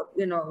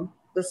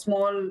 the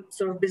small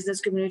sort of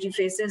business community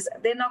faces,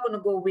 they're not going to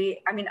go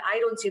away. I mean, I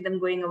don't see them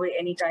going away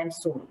anytime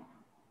soon.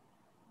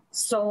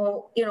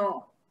 So,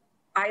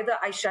 either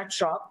I shut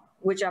shop,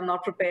 which I'm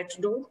not prepared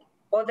to do,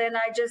 or then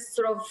I just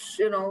sort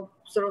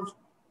of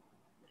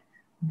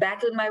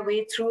battle my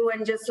way through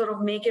and just sort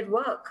of make it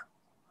work.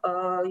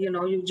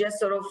 You just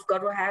sort of got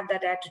to have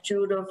that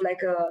attitude of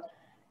like a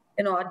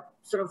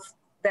sort of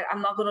that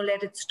I'm not going to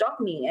let it stop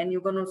me. And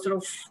you're going to sort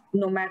of,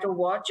 no matter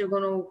what, you're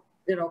going to,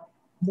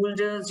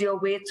 bulldoze your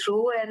way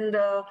through and,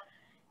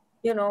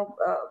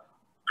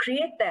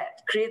 create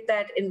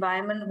that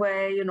environment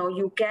where,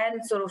 you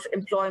can sort of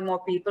employ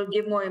more people,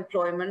 give more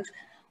employment,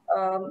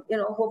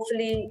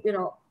 hopefully,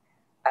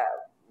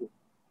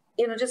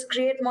 just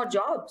create more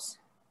jobs.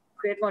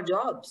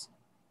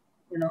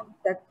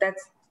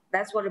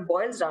 That's what it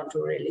boils down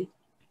to, really.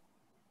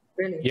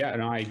 Yeah,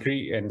 no, I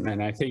agree.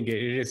 And I think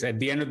it is, at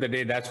the end of the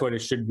day, that's what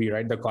it should be,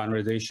 right? The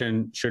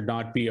conversation should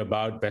not be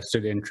about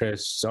vested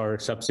interests or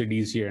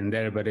subsidies here and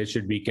there, but it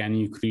should be, can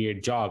you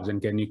create jobs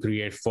and can you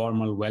create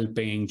formal,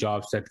 well-paying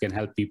jobs that can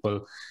help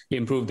people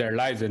improve their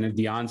lives? And if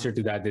the answer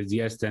to that is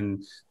yes,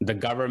 then the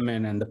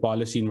government and the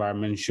policy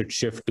environment should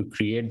shift to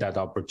create that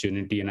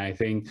opportunity. And I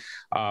think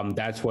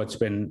that's what's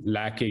been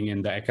lacking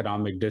in the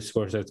economic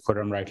discourse, as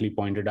Khurram rightly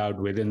pointed out,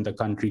 within the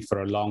country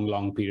for a long,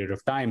 long period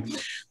of time.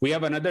 We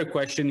have another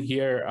question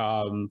here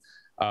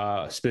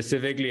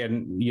specifically,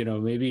 and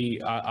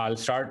maybe I'll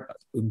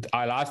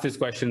ask this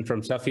question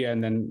from Safia,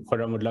 and then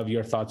Khurram, would love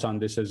your thoughts on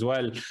this as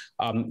well,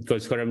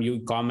 because Khurram,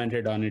 you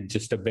commented on it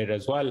just a bit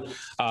as well.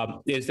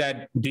 Is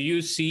that, do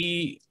you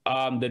see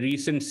the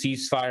recent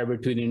ceasefire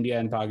between India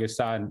and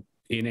Pakistan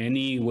in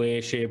any way,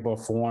 shape, or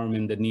form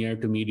in the near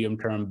to medium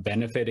term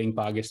benefiting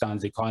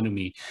Pakistan's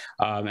economy?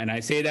 And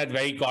I say that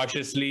very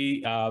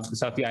cautiously.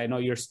 Safia, I know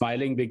you're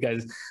smiling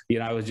because,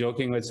 I was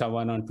joking with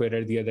someone on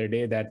Twitter the other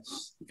day that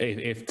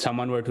if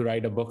someone were to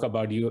write a book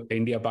about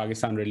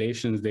India-Pakistan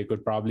relations, they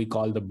could probably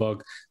call the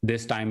book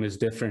 "This Time is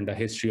Different: A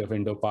History of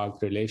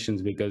Indo-Pak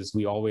Relations," because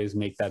we always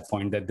make that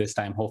point that this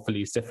time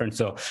hopefully is different.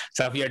 So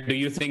Safia, do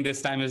you think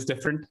this time is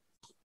different?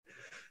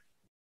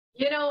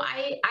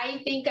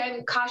 I think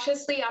I'm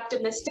cautiously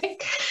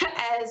optimistic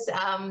as,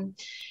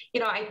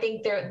 I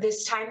think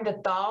this time the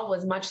thaw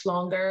was much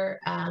longer,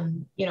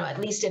 at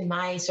least in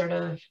my sort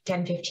of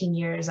 10, 15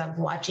 years of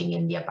watching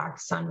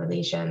India-Pakistan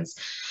relations.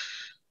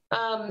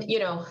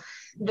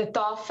 The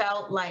thaw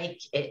felt like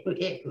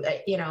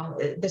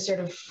the sort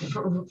of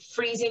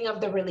freezing of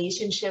the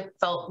relationship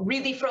felt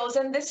really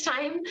frozen this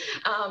time.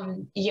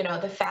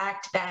 The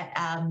fact that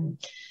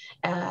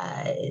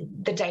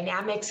the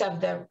dynamics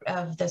of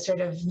the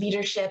sort of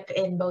leadership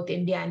in both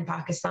India and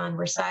Pakistan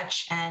were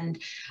such,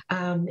 and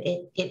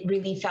it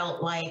really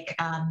felt like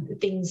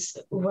things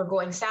were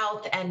going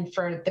south. And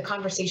for the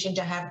conversation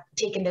to have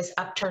taken this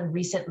upturn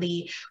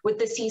recently with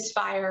the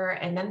ceasefire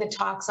and then the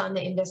talks on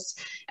the Indus,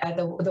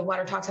 the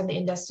water talks on the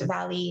Indus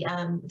Valley,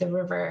 the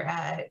river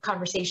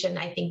conversation,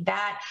 I think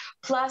that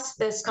plus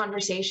this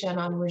conversation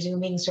on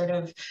resuming sort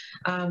of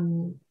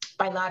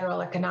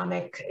bilateral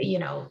economic,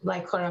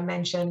 like Khurram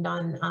mentioned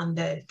on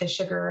the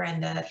sugar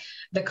and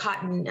the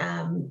cotton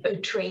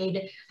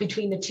trade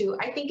between the two,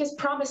 I think is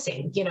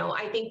promising.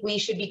 I think we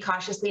should be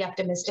cautiously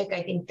optimistic.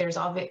 I think there's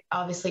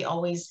obviously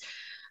always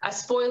a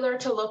spoiler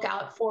to look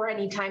out for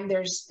anytime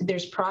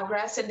there's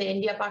progress in the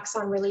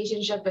India-Pakistan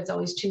relationship. It's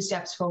always 2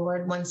 steps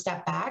forward, 1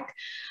 step back.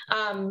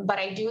 But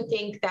I do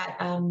think that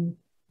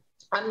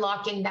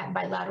unlocking that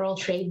bilateral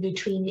trade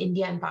between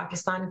India and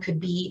Pakistan could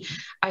be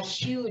a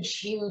huge,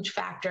 huge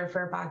factor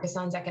for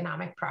Pakistan's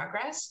economic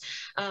progress.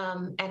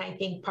 And I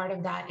think part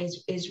of that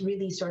is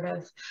really sort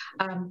of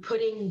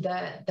putting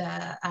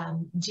the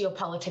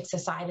geopolitics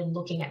aside and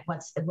looking at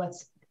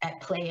what's at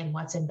play and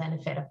what's in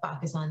benefit of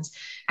Pakistan's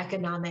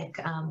economic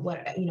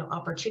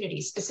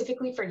opportunities,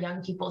 specifically for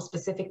young people,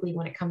 specifically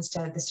when it comes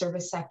to the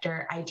service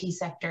sector, IT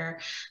sector,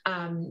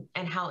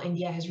 and how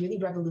India has really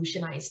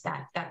revolutionized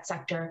that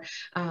sector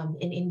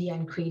in India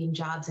and creating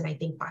jobs. And I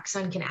think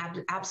Pakistan can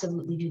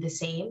absolutely do the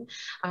same.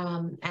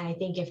 And I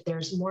think if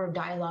there's more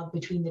dialogue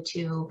between the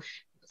two,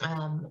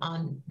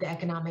 on the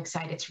economic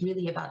side, it's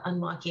really about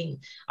unlocking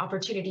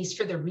opportunities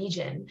for the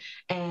region.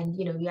 And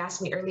you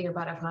asked me earlier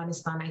about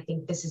Afghanistan. I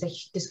think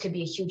this could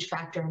be a huge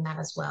factor in that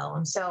as well.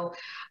 And so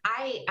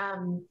I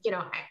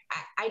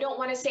don't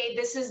want to say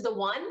this is the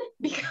one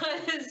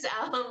because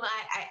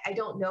I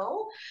don't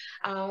know,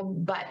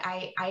 but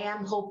I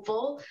am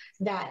hopeful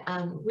that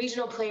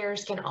regional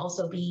players can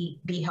also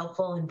be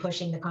helpful in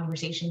pushing the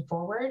conversation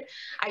forward.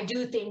 I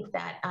do think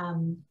that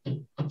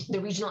the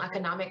regional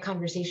economic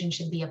conversation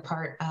should be a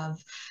part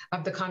of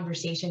the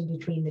conversation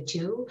between the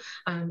two.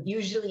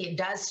 Usually it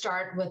does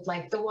start with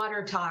like the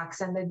water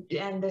talks and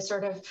the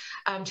sort of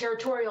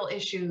territorial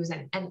issues,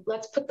 and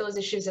let's put those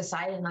issues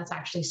aside and let's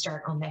actually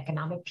start on the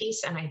economic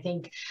piece. And I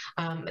think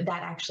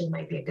that actually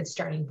might be a good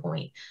starting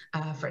point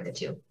for the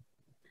two.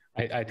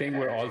 I think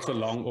we're also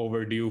long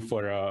overdue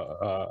for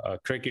a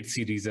cricket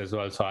series as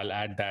well, so I'll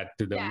add that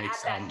to the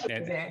mix.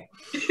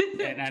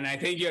 And I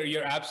think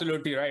you're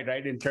absolutely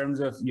right in terms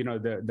of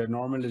the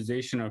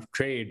normalization of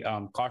trade.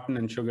 Cotton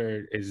and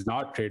sugar is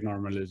not trade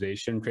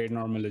normalization. Trade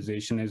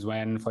normalization is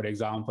when, for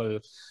example,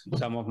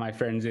 some of my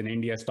friends in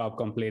India stop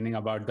complaining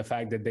about the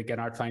fact that they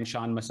cannot find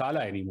Shan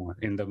masala anymore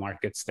in the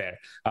markets there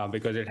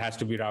because it has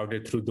to be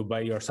routed through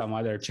Dubai or some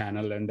other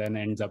channel and then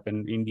ends up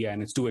in India,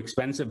 and it's too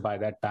expensive by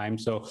that time.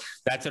 So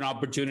that's an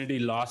opportunity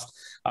lost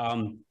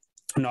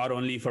not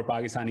only for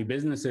Pakistani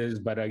businesses,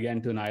 but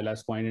again, to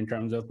Naila's point, in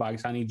terms of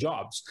Pakistani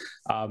jobs.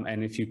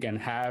 And if you can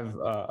have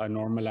a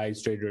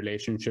normalized trade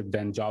relationship,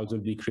 then jobs will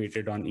be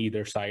created on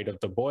either side of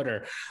the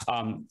border.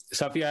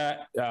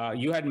 Safia,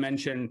 you had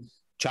mentioned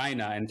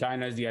China, and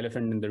China is the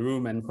elephant in the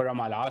room. And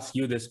Khurram, I'll ask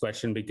you this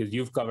question because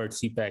you've covered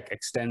CPEC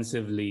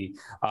extensively,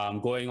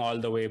 going all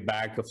the way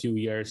back a few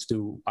years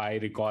to, I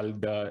recall,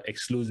 the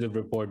exclusive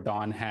report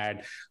Don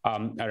had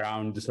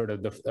around the sort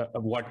of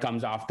what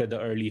comes after the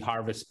early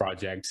harvest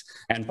projects.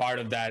 And part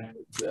of that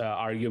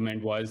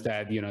argument was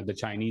that, the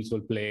Chinese will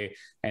play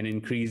an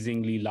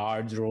increasingly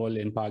large role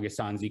in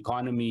Pakistan's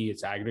economy,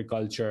 its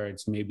agriculture,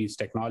 maybe its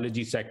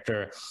technology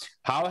sector.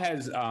 How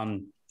has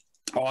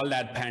all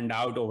that panned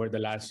out over the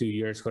last few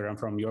years, Khurram,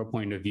 from your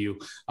point of view?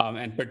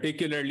 And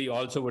particularly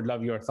also would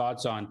love your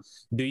thoughts on,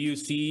 do you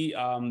see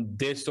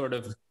this sort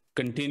of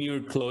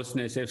continued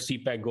closeness if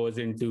CPEC goes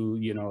into,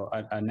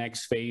 a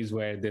next phase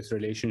where this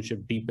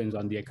relationship deepens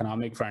on the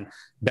economic front?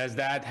 Does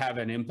that have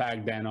an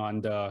impact then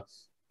on the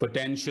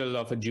potential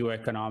of a deeper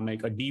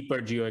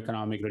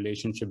geoeconomic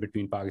relationship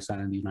between Pakistan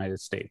and the United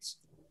States?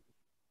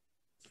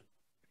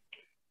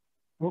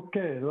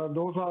 Okay, well,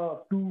 those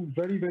are two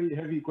very, very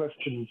heavy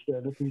questions there.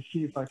 Let me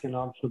see if I can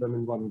answer them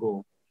in one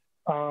go.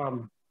 I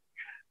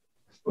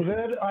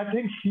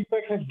think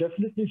CPEC has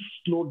definitely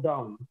slowed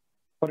down,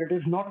 but it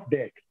is not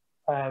dead,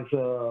 as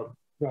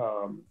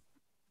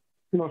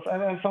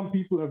some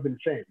people have been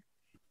saying.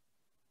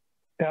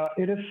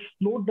 It has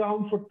slowed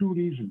down for two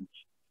reasons.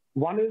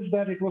 One is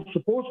that it was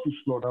supposed to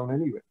slow down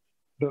anyway.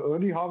 The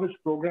early harvest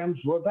programs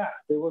were that.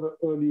 They were the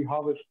early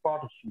harvest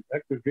part of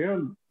CPEC. The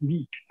real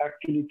meat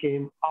actually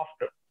came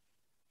after.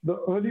 The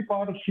early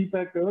part of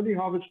CPEC, the early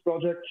harvest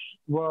projects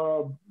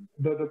were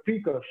the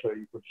precursor,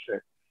 you could say.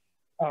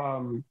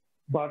 And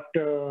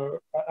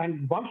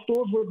once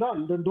those were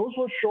done, then those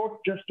were short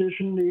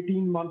gestation,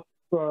 18-month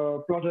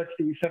projects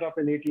to be set up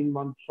in 18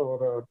 months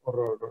or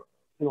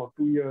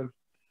 2 years,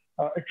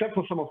 except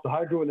for some of the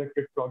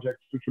hydroelectric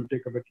projects, which will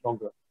take a bit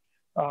longer.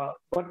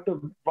 But the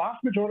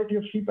vast majority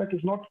of CPEC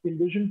is not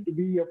envisioned to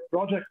be a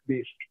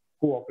project-based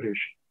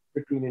cooperation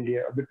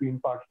between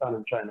Pakistan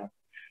and China.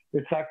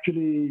 It's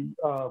actually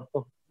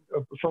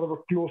sort of a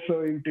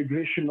closer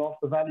integration of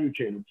the value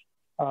chains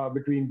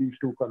between these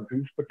two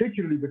countries,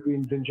 particularly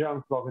between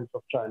Xinjiang province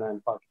of China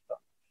and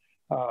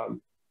Pakistan.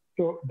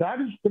 So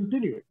that is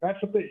continuing. That's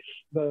the pace.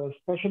 The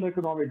special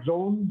economic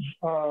zones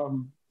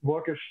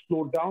work has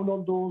slowed down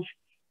on those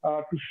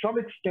to some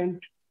extent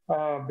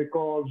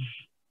because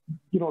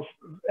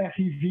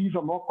SEZs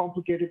are more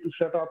complicated to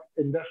set up.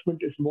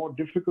 Investment is more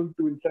difficult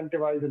to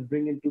incentivize and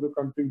bring into the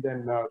country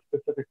than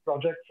specific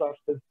projects,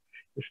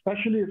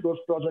 especially if those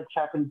projects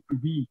happen to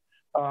be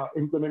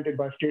implemented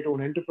by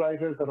state-owned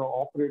enterprises that are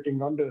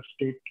operating under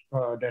state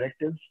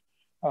directives.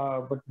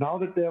 But now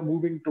that they are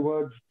moving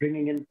towards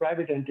bringing in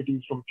private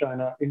entities from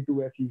China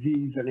into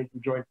SEZs and into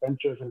joint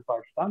ventures in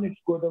Pakistan,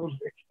 that was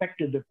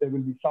expected that there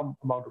will be some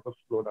amount of a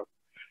slowdown.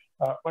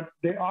 But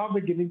they are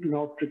beginning to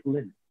now trickle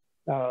in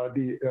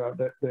the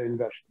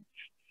investments.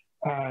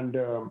 And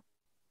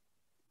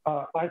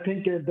I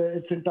think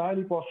it's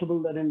entirely possible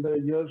that in the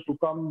years to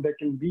come, there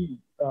can be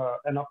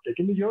an uptick.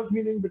 In the years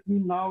meaning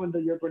between now and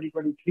the year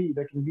 2023,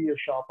 there can be a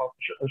sharper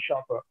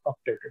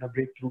uptick, and a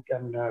breakthrough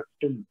can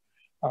still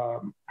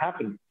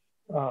happen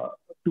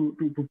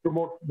to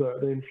promote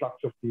the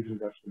influx of these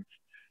investments.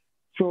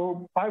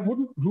 So I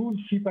wouldn't rule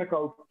CPEC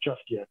out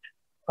just yet.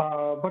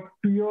 But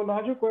to your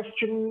larger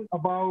question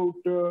about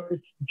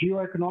its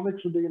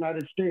geoeconomics of the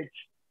United States,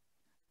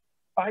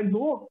 I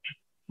know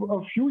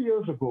a few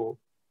years ago,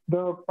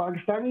 the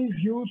Pakistanis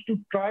used to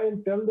try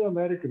and tell the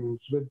Americans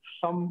with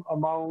some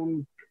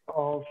amount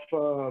of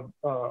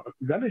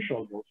relish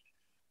almost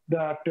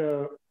that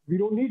we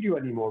don't need you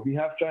anymore. We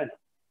have China.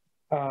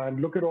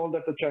 And look at all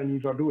that the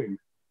Chinese are doing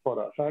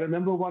for us. I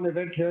remember one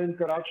event here in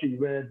Karachi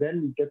where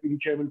then Deputy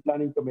Chairman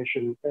Planning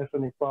Commission,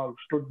 S.N. Iqbal,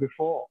 stood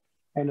before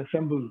an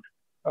assembled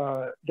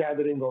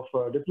gathering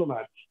of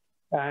diplomats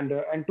and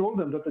told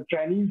them that the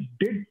Chinese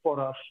did for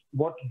us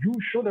what you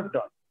should have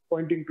done,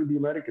 pointing to the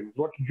Americans,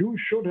 what you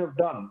should have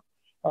done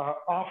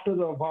after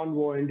the Afghan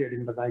war ended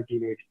in the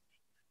 1980s.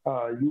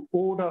 You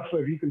owed us a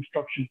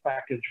reconstruction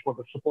package for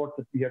the support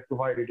that we had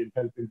provided in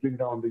helping bring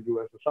down the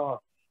USSR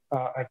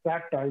at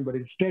that time, but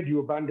instead you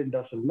abandoned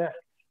us and left.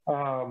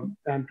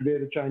 And today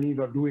the Chinese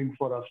are doing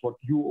for us what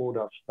you owed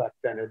us back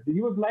then.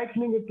 He was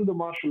likening it to the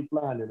Marshall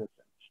Plan in a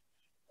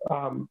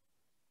sense.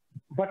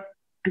 But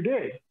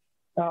today,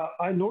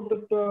 I note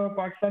that the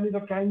Pakistanis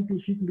are trying to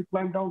seek to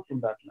climb down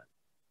from that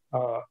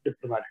line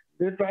diplomatically.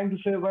 They're trying to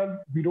say, well,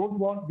 we don't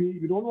want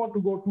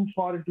to go too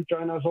far into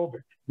China's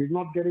orbit. We're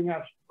not getting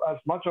as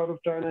much out of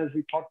China as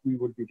we thought we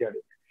would be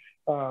getting.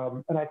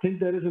 And I think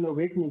there is an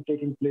awakening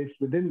taking place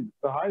within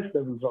the highest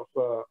levels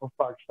of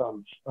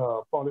Pakistan's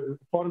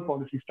foreign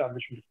policy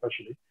establishment,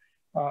 especially.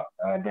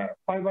 And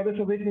by this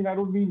awakening, I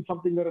don't mean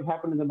something that has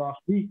happened in the last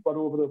week, but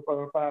over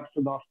perhaps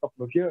the last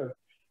couple of years,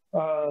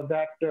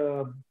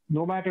 that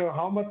no matter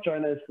how much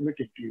China is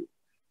committed to you,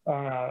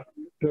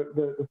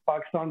 the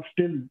Pakistan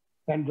still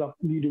ends up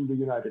needing the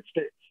United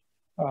States.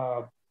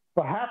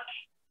 Perhaps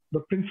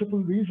the principal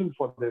reason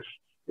for this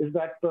is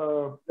that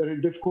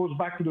this goes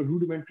back to the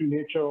rudimentary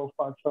nature of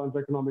Pakistan's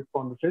economic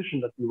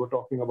conversation that we were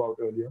talking about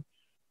earlier.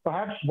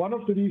 Perhaps one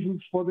of the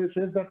reasons for this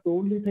is that the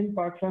only thing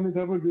Pakistan is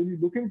ever really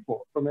looking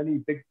for from any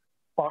big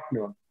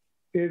partner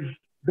is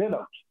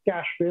bailouts,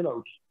 cash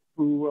bailouts,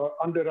 to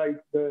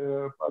underwrite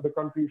the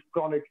country's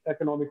chronic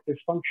economic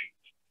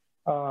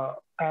dysfunctions.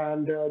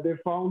 And they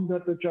found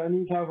that the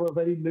Chinese have a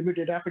very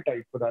limited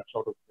appetite for that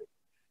sort of thing.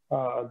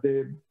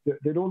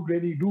 They don't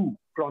really do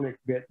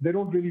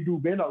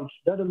bailouts,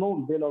 let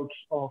alone bailouts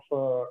of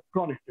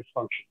chronic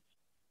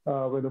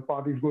dysfunctions, where the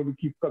party is going to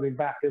keep coming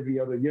back every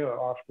other year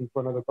asking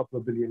for another couple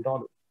of $1 billion.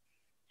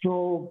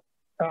 So,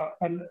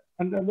 and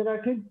then I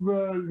think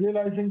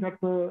realizing that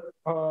the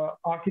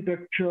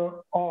architecture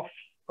of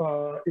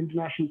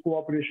international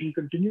cooperation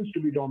continues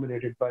to be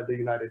dominated by the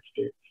United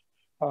States.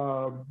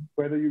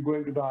 Whether you're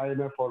going to the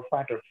IMF or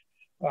FATF,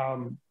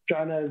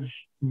 China is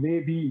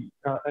maybe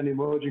an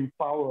emerging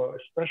power,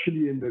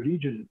 especially in the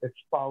region. Its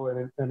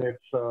power and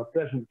its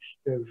presence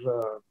is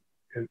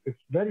it's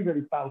very,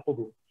 very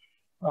palpable.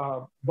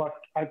 But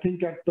I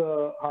think at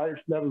the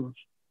highest levels,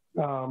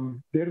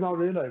 they're now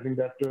realizing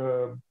that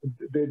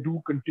they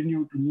do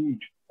continue to need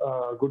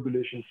good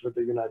relations with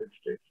the United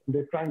States. And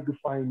they're trying to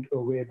find a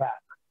way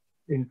back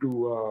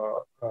into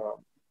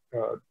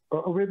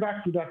a way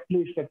back to that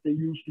place that they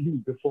used to be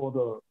before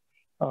the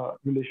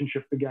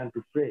relationship began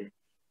to fray.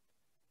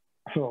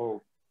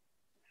 So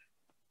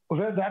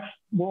well, that's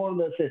more or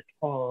less it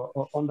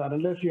on that,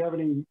 unless you have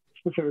any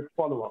specific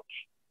follow-ups.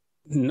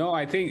 No,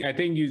 I think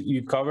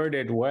you covered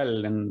it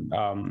well, and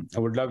I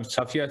would love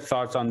Safia's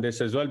thoughts on this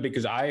as well,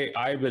 because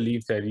I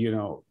believe that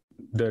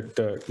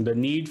the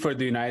need for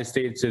the United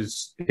States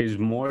is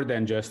more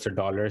than just the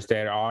dollars.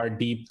 There are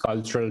deep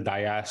cultural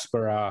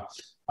diaspora,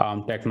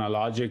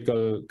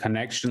 technological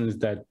connections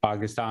that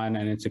Pakistan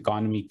and its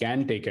economy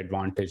can take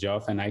advantage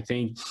of, and I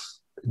think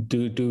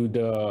due to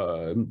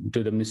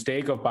the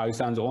mistake of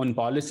Pakistan's own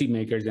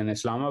policymakers in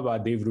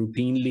Islamabad, they've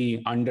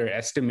routinely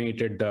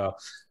underestimated the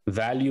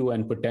value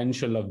and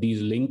potential of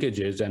these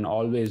linkages and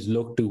always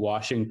look to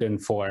Washington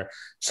for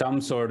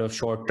some sort of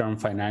short-term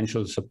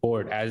financial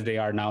support, as they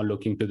are now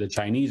looking to the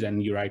Chinese.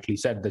 And you rightly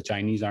said the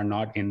Chinese are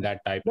not in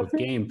that type of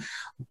game.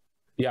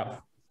 Yeah.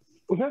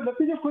 Well, let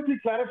me just quickly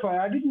clarify.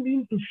 I didn't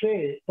mean to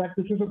say that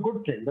this is a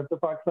good thing, that the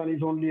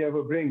Pakistanis only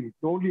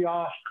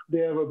ask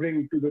they ever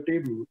bring to the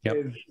table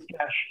is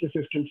cash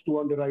assistance to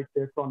underwrite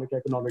their chronic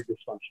economic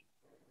dysfunction.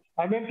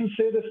 I meant to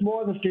say this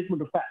more as a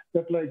statement of fact,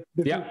 that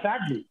this is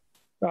sadly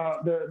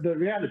the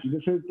reality.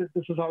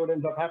 This is how it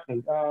ends up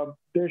happening.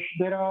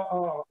 There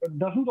are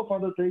dozens of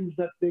other things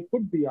that they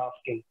could be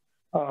asking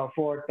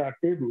for at that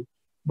table.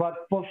 But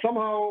for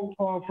somehow,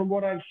 from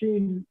what I've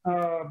seen,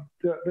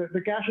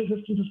 the cash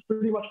assistance is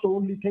pretty much the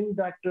only thing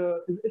that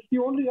it's the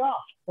only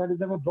ask that is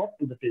ever brought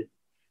to the table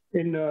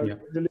in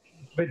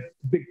relations with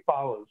big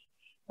powers.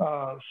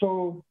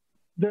 So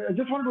I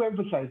just want to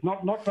emphasize,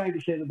 not trying to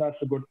say that that's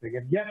a good thing.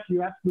 And yes,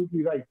 you're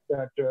absolutely right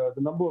that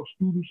the number of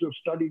students who have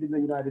studied in the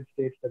United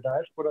States, the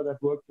diaspora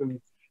that works in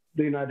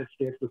the United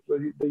States,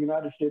 the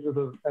United States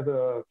as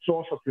a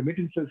source of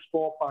remittances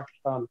for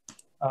Pakistan,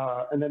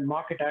 and then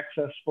market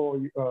access for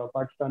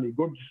Pakistani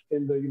goods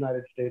in the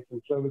United States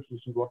and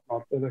services and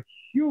whatnot. There's a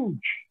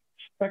huge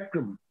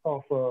spectrum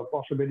of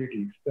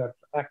possibilities that's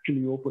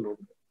actually open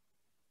over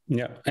there.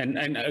 Yeah, and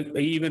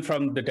even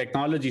from the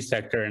technology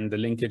sector and the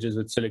linkages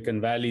with Silicon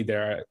Valley,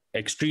 there are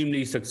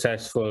extremely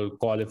successful,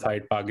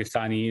 qualified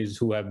Pakistanis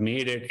who have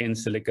made it in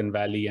Silicon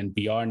Valley and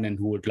beyond, and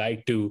who would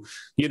like to,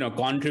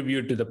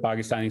 contribute to the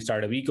Pakistani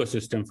startup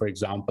ecosystem, for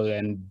example.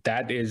 And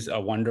that is a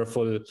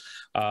wonderful,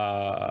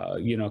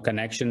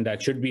 connection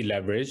that should be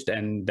leveraged,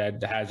 and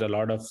that has a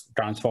lot of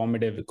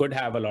could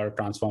have a lot of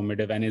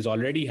transformative, and is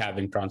already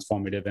having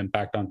transformative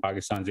impact on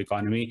Pakistan's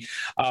economy.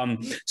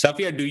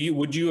 Safia,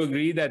 would you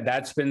agree that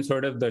that's been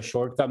sort of the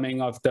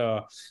shortcoming of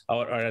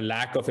or a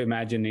lack of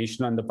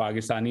imagination on the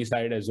Pakistani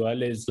side, as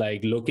well as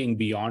like looking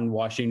beyond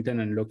Washington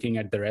and looking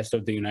at the rest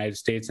of the United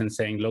States and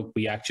saying, look,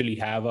 we actually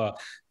have a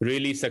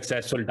really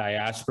successful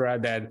diaspora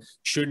that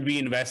should be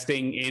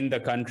investing in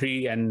the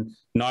country and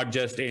not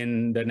just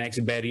in the next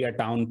Beria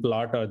town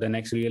plot or the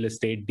next real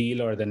estate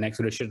deal or the next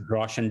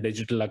Roshan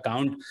digital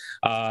account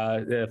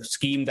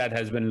scheme that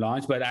has been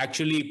launched, but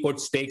actually put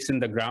stakes in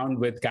the ground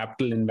with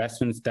capital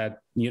investments that,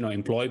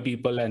 employ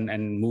people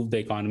and move the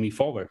economy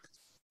forward.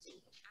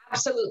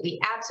 Absolutely,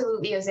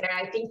 Ozair.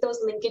 I think those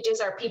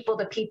linkages are people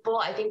to people.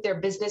 I think they're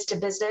business to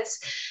business.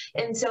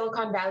 In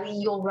Silicon Valley,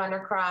 you'll run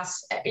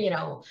across,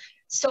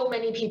 so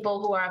many people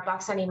who are of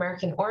Pakistani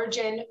American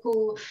origin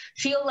who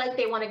feel like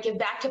they want to give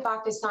back to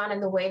Pakistan,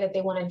 and the way that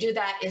they want to do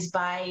that is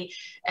by,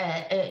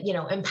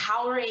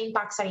 empowering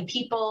Pakistani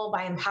people,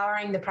 by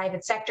empowering the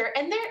private sector.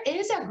 And there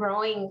is a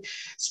growing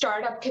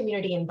startup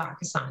community in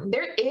Pakistan.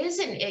 There is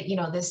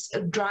this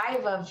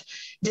drive of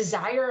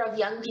desire of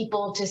young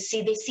people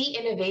they see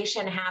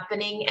innovation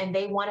happening and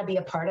they want to be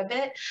a part of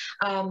it.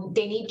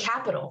 They need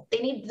capital, they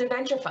need the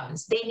venture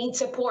funds, they need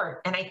support.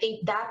 And I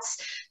think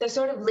that's the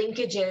sort of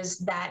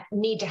linkages that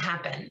need to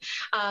happen.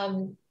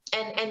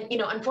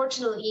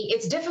 Unfortunately,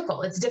 it's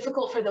difficult. It's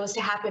difficult for those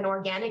to happen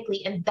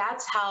organically. And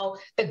that's how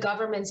the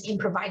governments can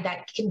provide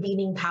that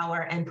convening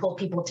power and pull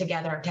people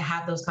together to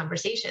have those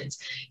conversations.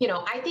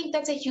 I think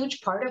that's a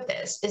huge part of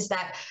this, is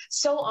that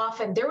so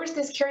often there was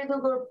this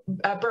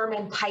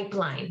Kerry-Lugar-Berman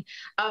pipeline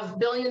of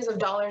billions of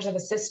dollars of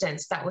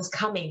assistance that was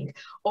coming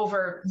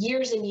over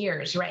years and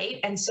years, right?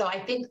 And so I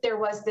think there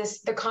was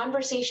the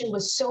conversation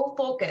was so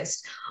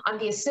focused on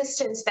the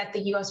assistance that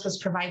the US was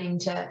providing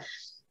to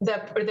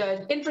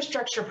the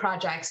infrastructure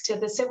projects, to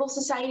the civil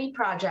society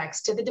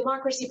projects, to the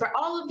democracy,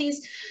 all of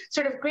these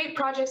sort of great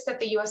projects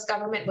that the US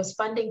government was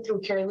funding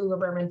through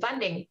Kerry-Lugar-Berman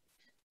funding.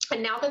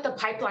 And now that the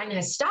pipeline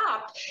has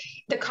stopped,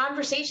 the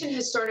conversation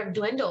has sort of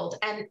dwindled,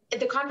 and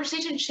the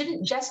conversation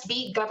shouldn't just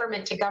be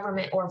government to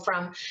government or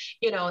from,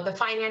 the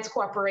finance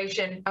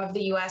corporation of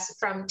the U.S. to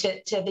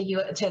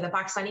the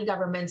Pakistani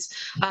government's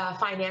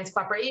finance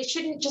corporation. It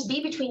shouldn't just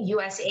be between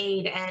U.S.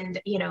 aid and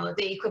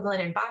the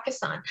equivalent in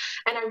Pakistan.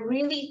 And I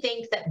really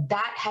think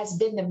that has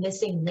been the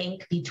missing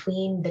link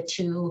between the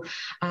two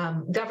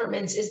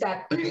governments, is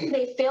that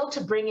they failed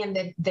to bring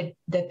in the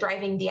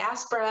thriving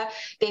diaspora.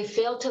 They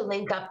failed to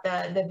link up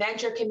the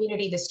venture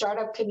community, the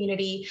startup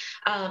community.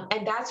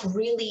 And that's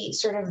really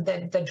sort of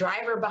the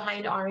driver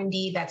behind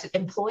R&D, that's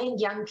employing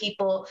young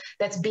people,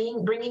 that's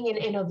bringing in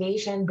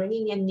innovation,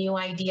 bringing in new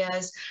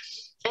ideas.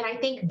 And I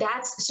think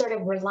that's sort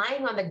of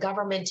relying on the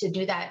government to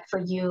do that for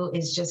you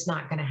is just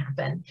not going to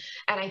happen.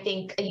 And I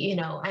think,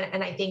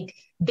 I think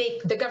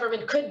the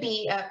government could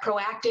be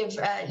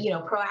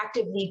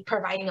proactively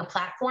providing a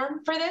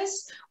platform for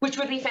this, which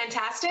would be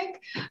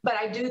fantastic. But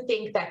I do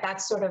think that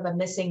that's sort of a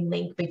missing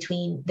link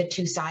between the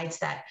two sides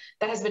that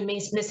has been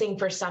missing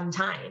for some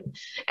time.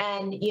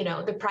 And,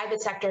 the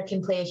private sector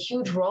can play a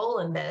huge role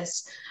in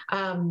this.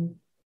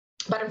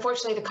 But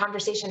unfortunately, the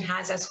conversation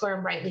has, as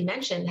Khurram rightly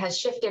mentioned, has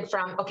shifted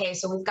from, okay,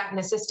 so we've gotten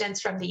assistance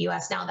from the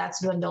US, now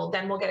that's dwindled.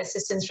 Then we'll get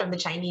assistance from the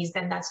Chinese,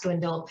 then that's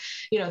dwindled.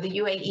 The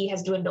UAE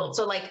has dwindled.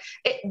 So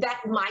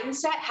that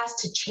mindset has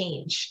to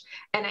change.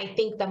 And I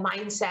think the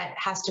mindset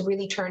has to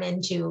really turn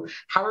into,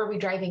 how are we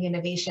driving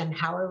innovation?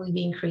 How are we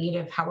being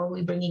creative? How are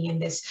we bringing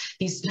in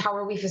how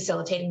are we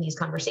facilitating these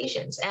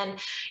conversations? And,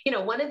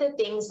 one of the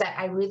things that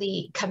I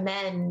really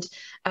commend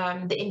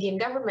the Indian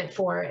government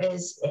for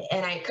is,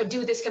 and I could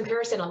do this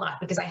comparison a lot,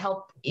 because I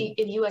help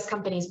in US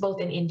companies both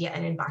in India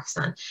and in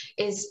Pakistan,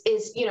 is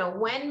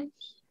when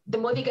the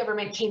Modi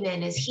government came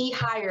in, is he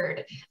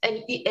hired,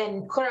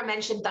 and Khurram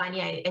mentioned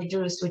Tanya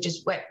Idroos, which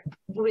is what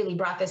really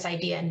brought this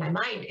idea in my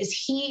mind, is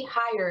he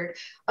hired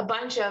a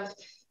bunch of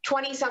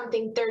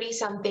 20-something,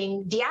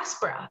 30-something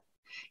diaspora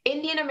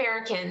Indian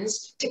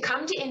Americans to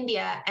come to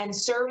India and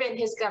serve in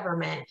his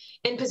government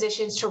in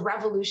positions to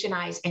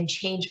revolutionize and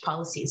change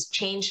policies,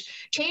 change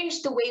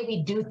the way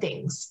we do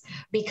things,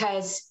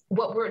 because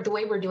the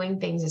way we're doing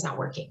things is not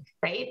working,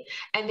 right?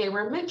 And they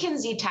were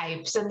McKinsey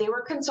types, and they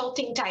were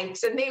consulting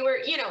types, and they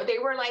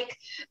were like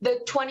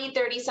the 20,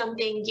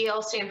 30-something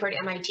Yale, Stanford,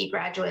 MIT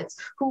graduates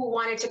who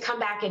wanted to come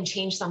back and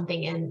change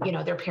something in,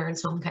 their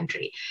parents' home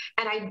country.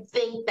 And I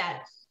think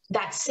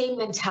that same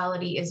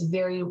mentality is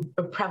very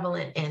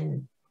prevalent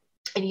in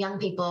young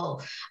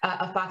people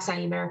of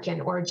Pakistani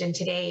American origin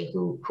today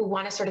who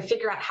want to sort of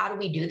figure out, how do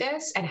we do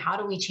this and how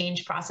do we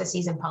change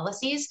processes and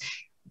policies?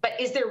 But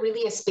is there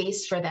really a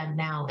space for them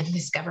now in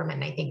this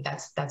government? I think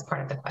that's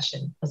part of the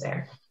question,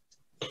 Ozair.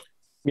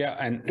 Yeah,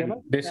 and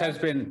this has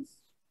been,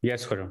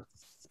 yes, Khurram.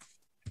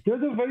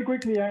 Just very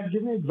quickly,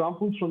 giving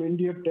examples from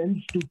India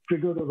tends to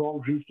trigger the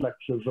wrong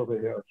reflexes over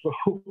here. So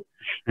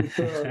it's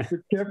a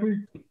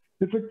carefully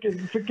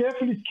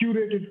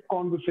curated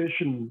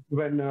conversation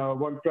when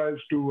one tries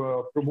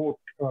to promote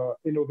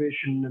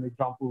innovation and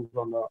examples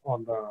on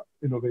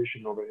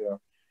innovation over here.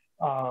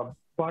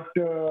 But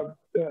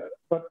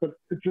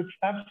it's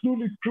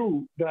absolutely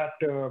true that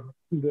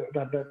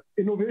that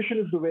innovation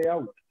is the way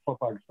out for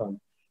Pakistan.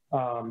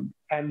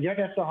 And yet,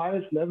 at the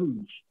highest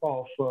levels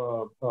of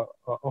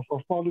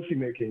policy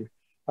making,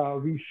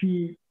 we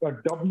see a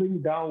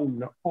doubling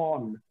down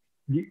on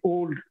the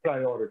old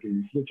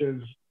priorities, which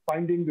is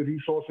finding the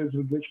resources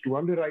with which to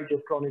underwrite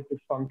your chronic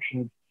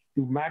dysfunctions,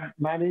 to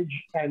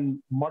manage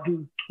and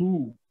muddle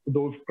through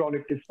those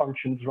chronic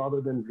dysfunctions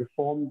rather than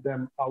reform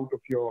them out of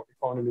your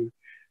economy,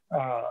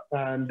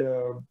 and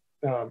to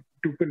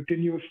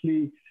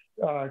continuously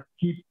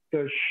keep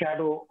the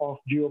shadow of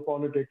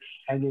geopolitics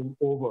hanging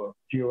over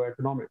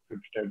geoeconomics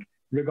instead,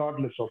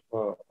 regardless of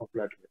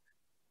rhetoric.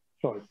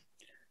 Sorry.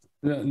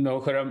 No,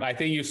 Khurram, I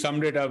think you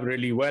summed it up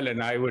really well.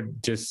 And I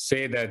would just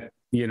say that,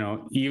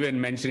 even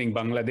mentioning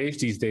Bangladesh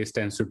these days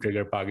tends to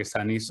trigger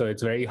Pakistani. So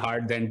it's very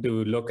hard then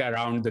to look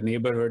around the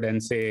neighborhood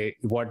and say,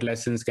 what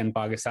lessons can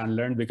Pakistan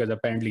learn? Because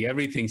apparently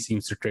everything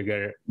seems to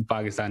trigger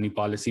Pakistani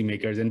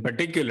policymakers, in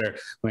particular,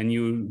 when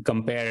you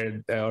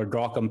compare or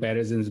draw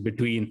comparisons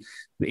between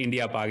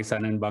India,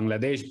 Pakistan, and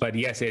Bangladesh. But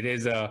yes, it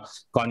is a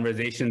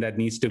conversation that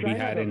needs to be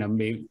had in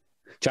a...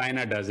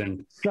 China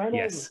doesn't.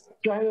 China is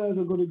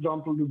a good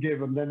example to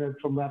give, and then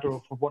it's a matter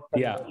of what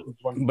kind of lessons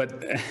one.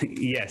 But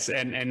yes,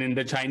 and in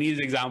the Chinese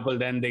example,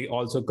 then they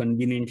also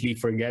conveniently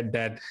forget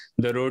that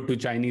the road to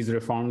Chinese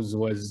reforms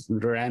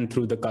ran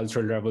through the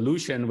Cultural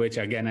Revolution, which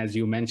again, as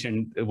you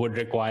mentioned, would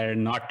require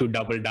not to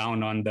double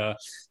down on the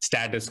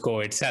status quo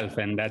itself,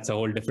 and that's a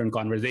whole different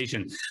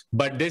conversation.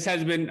 But this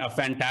has been a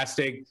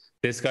fantastic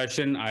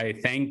discussion. I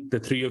thank the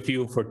three of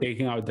you for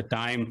taking out the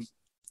time,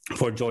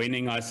 for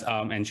joining us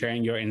and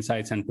sharing your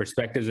insights and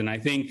perspectives. And I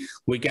think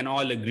we can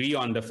all agree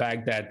on the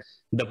fact that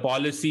the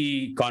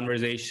policy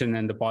conversation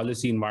and the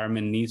policy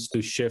environment needs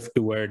to shift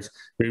towards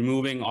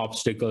removing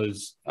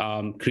obstacles,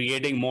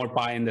 creating more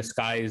pie in the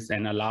skies,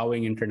 and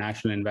allowing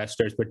international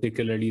investors,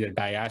 particularly the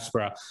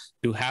diaspora,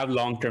 to have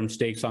long-term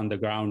stakes on the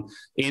ground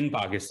in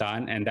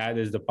Pakistan. And that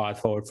is the path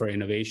forward for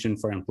innovation,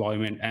 for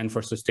employment, and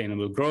for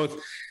sustainable growth.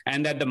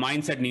 And that the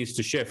mindset needs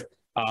to shift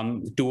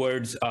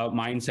towards a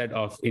mindset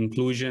of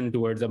inclusion,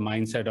 towards a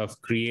mindset of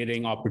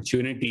creating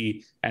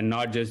opportunity, and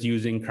not just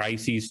using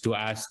crises to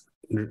ask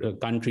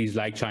countries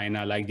like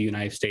China, like the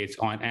United States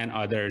and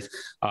others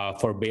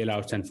for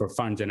bailouts and for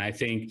funds. And I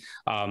think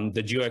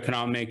the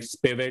geoeconomics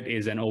pivot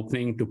is an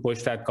opening to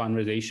push that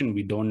conversation.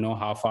 We don't know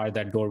how far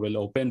that door will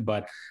open,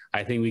 but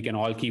I think we can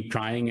all keep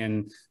trying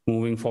and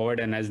moving forward.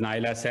 And as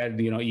Naila said,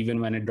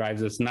 even when it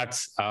drives us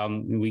nuts,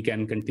 we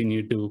can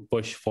continue to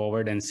push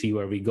forward and see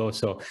where we go.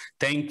 So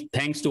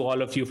thanks to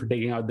all of you for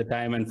taking out the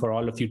time, and for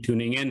all of you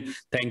tuning in.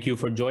 Thank you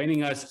for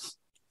joining us.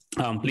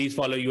 Please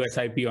follow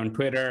USIP on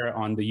Twitter,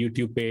 on the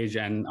YouTube page,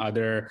 and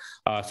other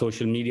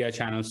social media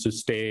channels to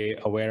stay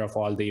aware of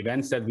all the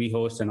events that we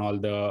host and all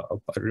the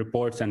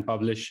reports and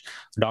published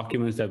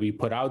documents that we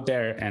put out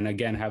there. And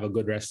again, have a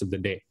good rest of the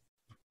day.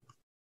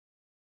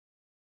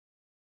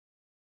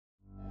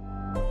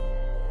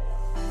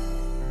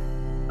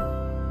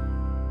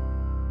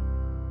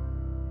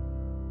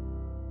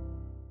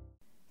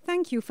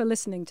 Thank you for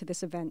listening to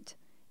this event.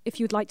 If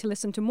you'd like to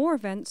listen to more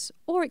events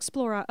or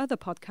explore our other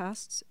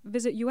podcasts,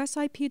 visit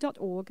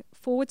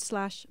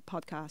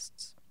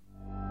usip.org/podcasts.